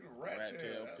rat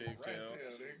tail, pigtail.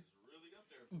 nigga.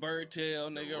 Bird tail,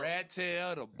 nigga. The rat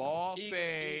tail, the ball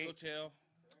fade. Eagle tail.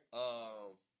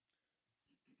 Oh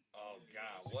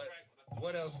God,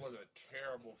 what else was a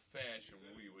terrible fashion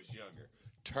when we was younger?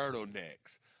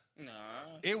 Turtlenecks.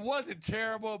 Nah. It wasn't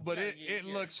terrible, but it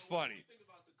looks funny. Think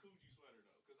about the Coogi sweater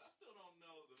though, because I still don't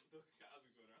know the Cosby sweater. I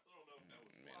still don't know if that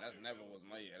was. Man, that never was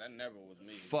that never was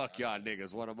me. Fuck y'all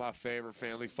niggas. One of my favorite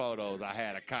family photos, I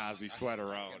had a Cosby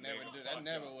sweater on. That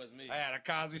never was me. I had a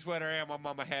Cosby sweater and my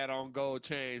mama had on gold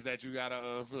chains that you gotta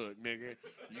unhook, nigga.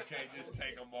 You can't just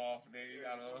take them off, nigga. You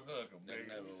gotta unhook them, nigga.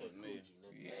 That never was me.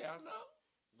 Yeah, I know.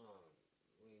 No,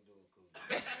 we ain't doing Coogi.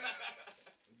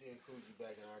 We did Coogi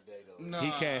back in our day, though. No. He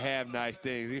can't have nice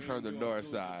things. He's from the north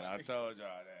side. I told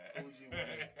y'all that. Coogi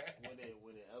when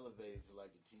it elevated to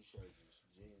like the t-shirts and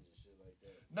jeans and shit like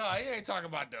that. No, he ain't talking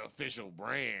about the official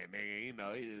brand, nigga. You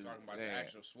know, he's Talking about the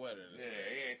actual sweater. Yeah,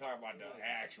 he ain't talking about the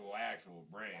actual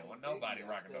brand. Well, nobody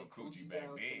rocking no Coogi back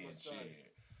then, shit.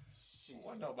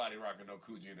 Wasn't nobody rocking no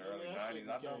Coogi in the early 90s.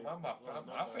 I know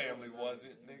my family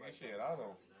wasn't, nigga. Shit, I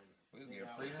don't. We was getting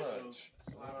free lunch.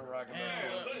 Rocking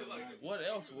no what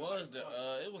else was the?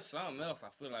 It was something else. I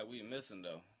feel like we missing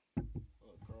though.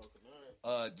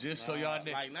 Just so y'all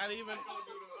niggas. Like not even. Hey,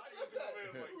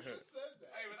 man,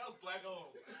 that was black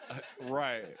owned.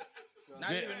 Right.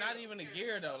 Not even the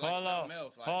gear though. Like Hold something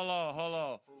else. Like,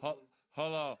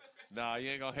 Hold on. Nah, you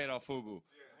ain't gonna hate on Fubu.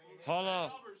 Hold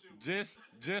on. Just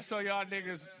so y'all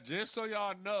niggas, just so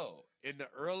y'all know, in the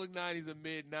early 90s and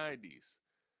mid 90s,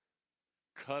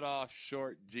 cut off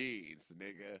short jeans,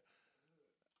 nigga.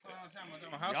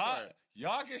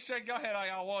 Y'all can shake your head how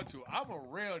y'all want to. I'm a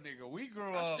real nigga. We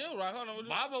grew up. Still right. Hold on.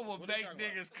 Mama would make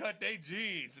niggas cut their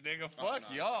jeans, nigga. Fuck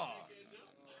y'all.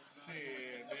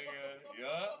 Shit, nigga.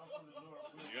 Yup.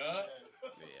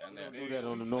 Yeah, I never do that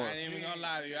on the north. I ain't even gonna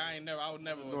lie to you. I would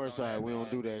never. North side, we don't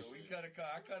do that I shit.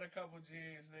 cut a couple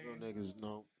jeans, nigga. No niggas,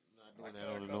 no. Not doing that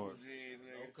on the north. Jeans,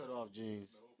 nigga. Don't cut off jeans.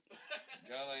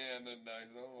 Y'all ain't had nothing nice,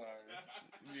 don't lie.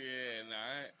 Yeah,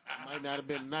 nah. Might not have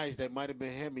been nice. They might have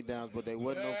been hand-me-downs, but they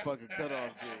wasn't no fucking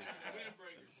cut-off jeans.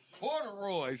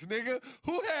 Corduroys, nigga.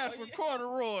 Who has some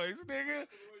corduroys, nigga?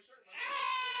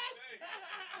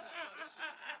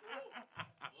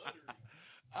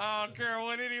 I don't care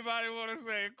what anybody want to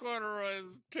say. Corduroys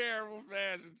is a terrible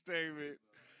fashion statement.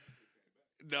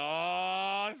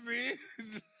 No, see?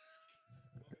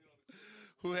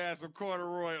 Who has some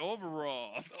corduroy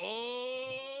overalls?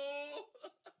 Oh!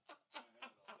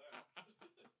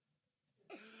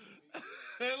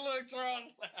 Hey, look,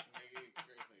 Charles.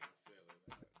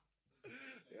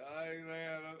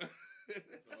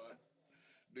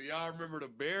 Do y'all remember the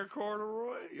bear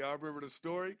corduroy? Y'all remember the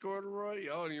story corduroy?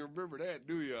 Y'all don't even remember that,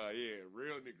 do y'all? Yeah,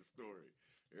 real nigga story.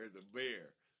 There's a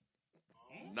bear.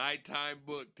 Nighttime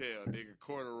book tale, nigga,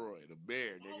 corduroy, the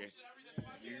bear, nigga.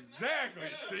 Exactly,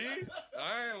 see?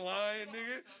 I ain't lying,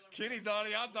 nigga. Kenny thought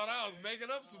I was making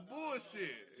up some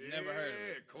bullshit. Never heard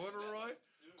of it. Corduroy.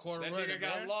 Corduroy. That nigga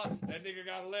got lost. That nigga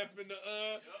got left in the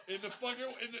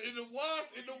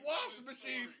washing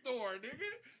machine store,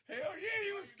 nigga. Hell yeah,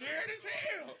 he was scared as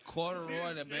hell.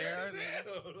 Corduroy the bear.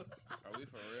 Are we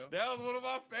for real? That was one of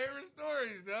my favorite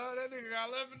stories, dog. That nigga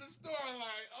got left in the store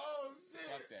like, oh shit.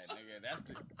 Fuck that, nigga.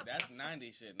 That's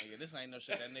 90s shit, nigga. This ain't no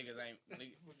shit that niggas ain't.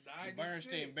 Nigga,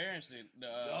 Bernstein Bears, nigga.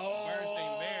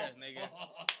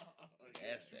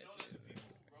 That's that shit.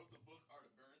 Who wrote the book Art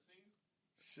of Bernstein's?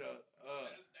 Shut up.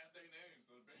 That's their name.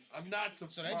 So I'm not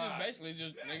surprised. So they just basically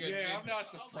nigga. Yeah, I'm not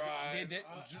surprised.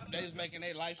 They just making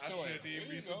their life story. I shouldn't even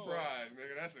be surprised,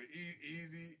 nigga. That's an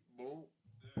easy boom.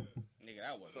 Nigga,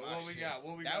 that was so what we got?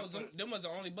 What we got? Them was the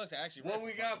only books that actually. What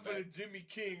we got for the Jimmy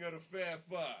King of the Fab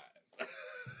Five?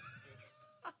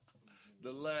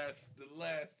 the last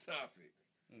topic.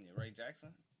 Ray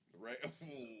Jackson. Ray.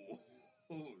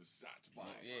 Ooh, shots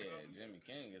fired. Yeah, Jimmy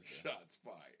King is shots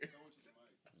fired.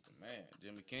 Man,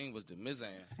 Jimmy King was the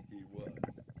Mizan. He was.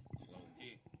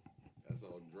 That's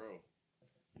on Dro.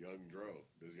 Young Dro.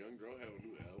 Does Young Dro have a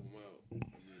new album out? I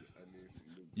need some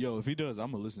new. Yo, if he does,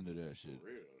 I'm gonna listen to that shit. For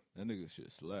real. That nigga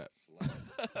shit slap.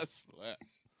 Slap.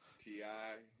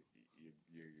 T.I.,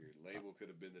 your label could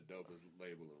have been the dopest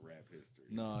label in rap history.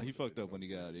 Nah, he fucked up when he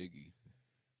got Iggy.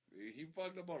 He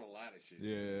fucked up on a lot of shit.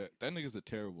 Yeah, that nigga's a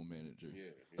terrible manager.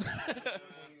 Yeah.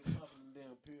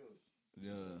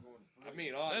 Yeah. I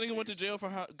mean, that nigga went to jail for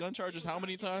gun charges how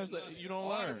many times? You don't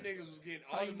learn. All them niggas was getting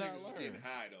high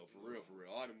though, for real.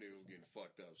 All them niggas was getting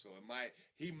fucked up. So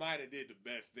he might have did the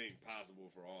best thing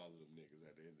possible for all of them niggas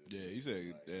at the end of the day. Yeah, he said,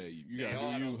 like, hey, you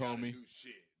gotta do you, homie. Do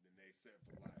shit, and they set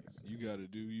for life. So. You gotta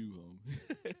do you, homie.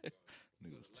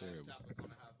 Nigga's terrible.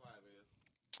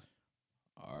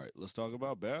 All right, let's talk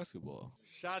about basketball.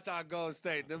 Shots out Golden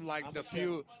State. Them like the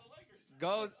few.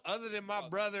 Other than my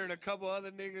brother and a couple other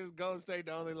niggas, Golden State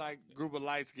the only like group of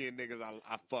light skinned niggas I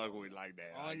fuck with like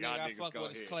that. Only y'all nigga I niggas fuck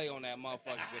with is Clay on that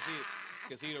motherfucker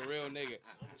because he the real nigga.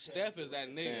 Steph is that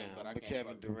nigga, but I can't.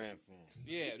 Kevin Durant fan.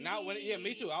 Yeah, not when. Yeah,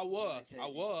 me too. I was. It's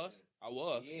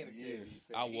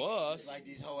like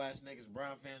these hoe ass niggas,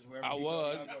 Brown fans. Wherever I he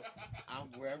was. Go,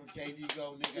 I'm wherever KD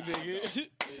go, nigga. Nigga. It's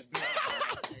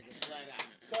nigga, flat out.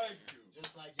 Thank you.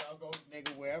 Just like y'all go,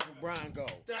 nigga, wherever Brian go.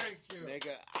 Thank you.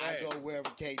 Nigga, I go wherever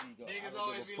KD go. Niggas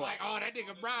always be like, oh, that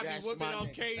nigga Brian be whooping on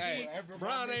KD. Hey,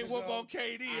 Brian ain't whoop on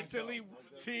KD until he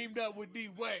teamed up with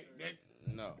D-Wade, nigga.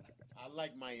 No. I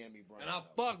like Miami, Brian. And I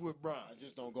fuck with Brian. I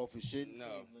just don't go for shit in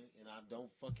Cleveland, and I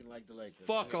don't fucking like the Lakers.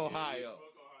 Fuck Ohio.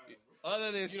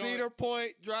 Other than Cedar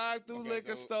Point, drive-through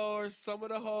liquor stores, some of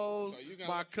the hoes,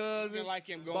 my cousins, like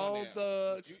him going Bone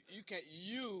Thugs,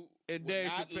 you and would Dave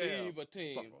not Chappelle. leave a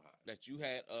team that you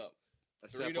had up.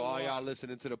 Except for all y'all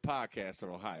listening to the podcast in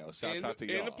Ohio. Shouts out to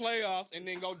y'all. In the playoffs, and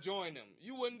then go join them.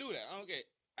 You wouldn't do that. I don't get.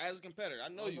 As a competitor, I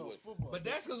know you would. But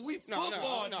that's because we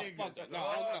football niggas. Fuck that.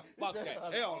 Fuck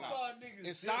that. Hell no.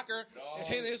 In soccer,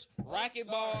 tennis,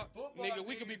 racquetball, nigga,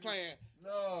 we could be playing.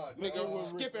 Nigga,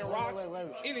 skipping rocks,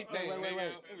 anything.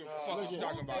 Nigga, fuck you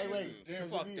talking about?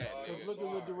 Fuck that. Because look at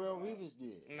what Darrell Reeves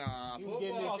did. Nah, he was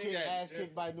getting his ass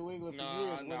kicked by New England for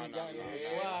years when he got in the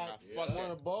squad. Won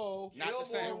a bowl. Not the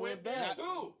same. Went back.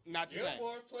 Not the same.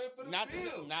 Not the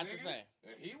same.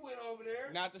 And he went over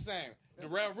there. Not the same.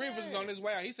 Darrell Reeves is on his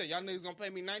way out. He said, y'all niggas gonna pay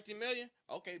me $19 million?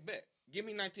 Okay, bet. Give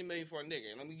me $19 million for a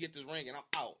nigga, and let me get this ring, and I'm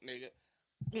out, nigga.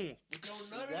 None of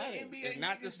the NBA it's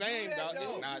not the same, dog.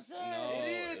 It's not. No, it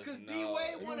is because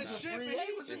D-Wade won a ship and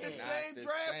he was in the same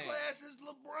draft class as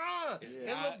LeBron,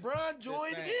 and LeBron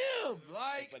joined him.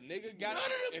 Like, if a nigga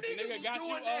got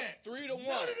you up 3-1, none of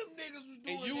them niggas was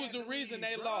doing and you was the reason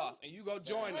they lost, and you go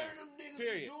join them.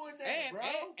 Period.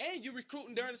 And you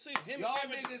recruiting during the season. Y'all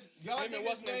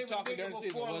niggas named talking during the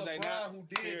season. Was they not? Who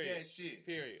did that shit?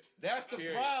 Period. That's the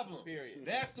problem. Period.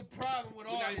 That's the problem with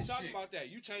all this shit. We're not even talking about that.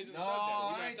 You changing the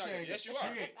subject. I ain't changing. Yes, you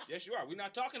are. Yes, you are. We're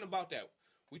not talking about that.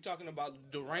 We talking about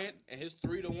Durant and his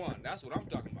 3-1. That's what I'm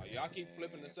talking about. Y'all keep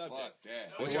flipping the subject. Fuck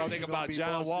that. What y'all think about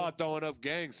John Wall throwing up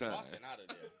gang signs? Fucking out of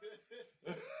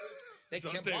there.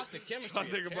 Boston chemistry. I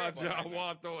think about John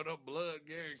Wall throwing up blood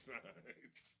gang signs.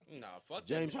 Nah, fuck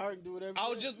James Harden do whatever. I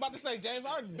was just about to say James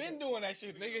Harden been doing that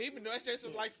shit, nigga. He been doing that shit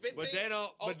since like 15. But they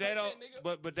don't.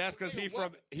 But that's because he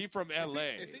from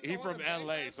LA. He from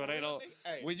LA, so they don't.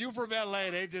 When you from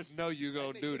LA, they just know you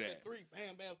gonna do that.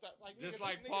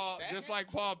 Just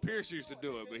like Paul Pierce used to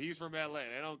do it, but he's from LA.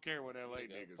 They don't care what LA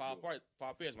niggas do. Paul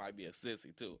Pierce might be a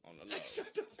sissy too on the low.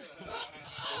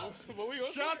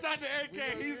 Shout out to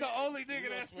AK. He's the only nigga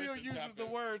that still uses the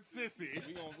word sissy.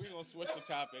 We gonna switch the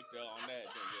topic though on that.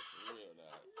 Real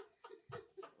dog.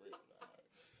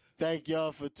 Thank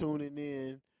y'all for tuning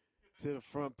in to the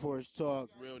Front Porch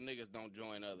Talk. Real niggas don't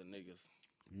join other niggas.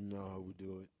 You know how we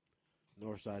do it.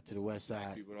 North side to the west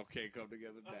side. People can't come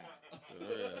together now.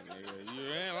 Real nigga.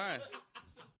 You ain't lying.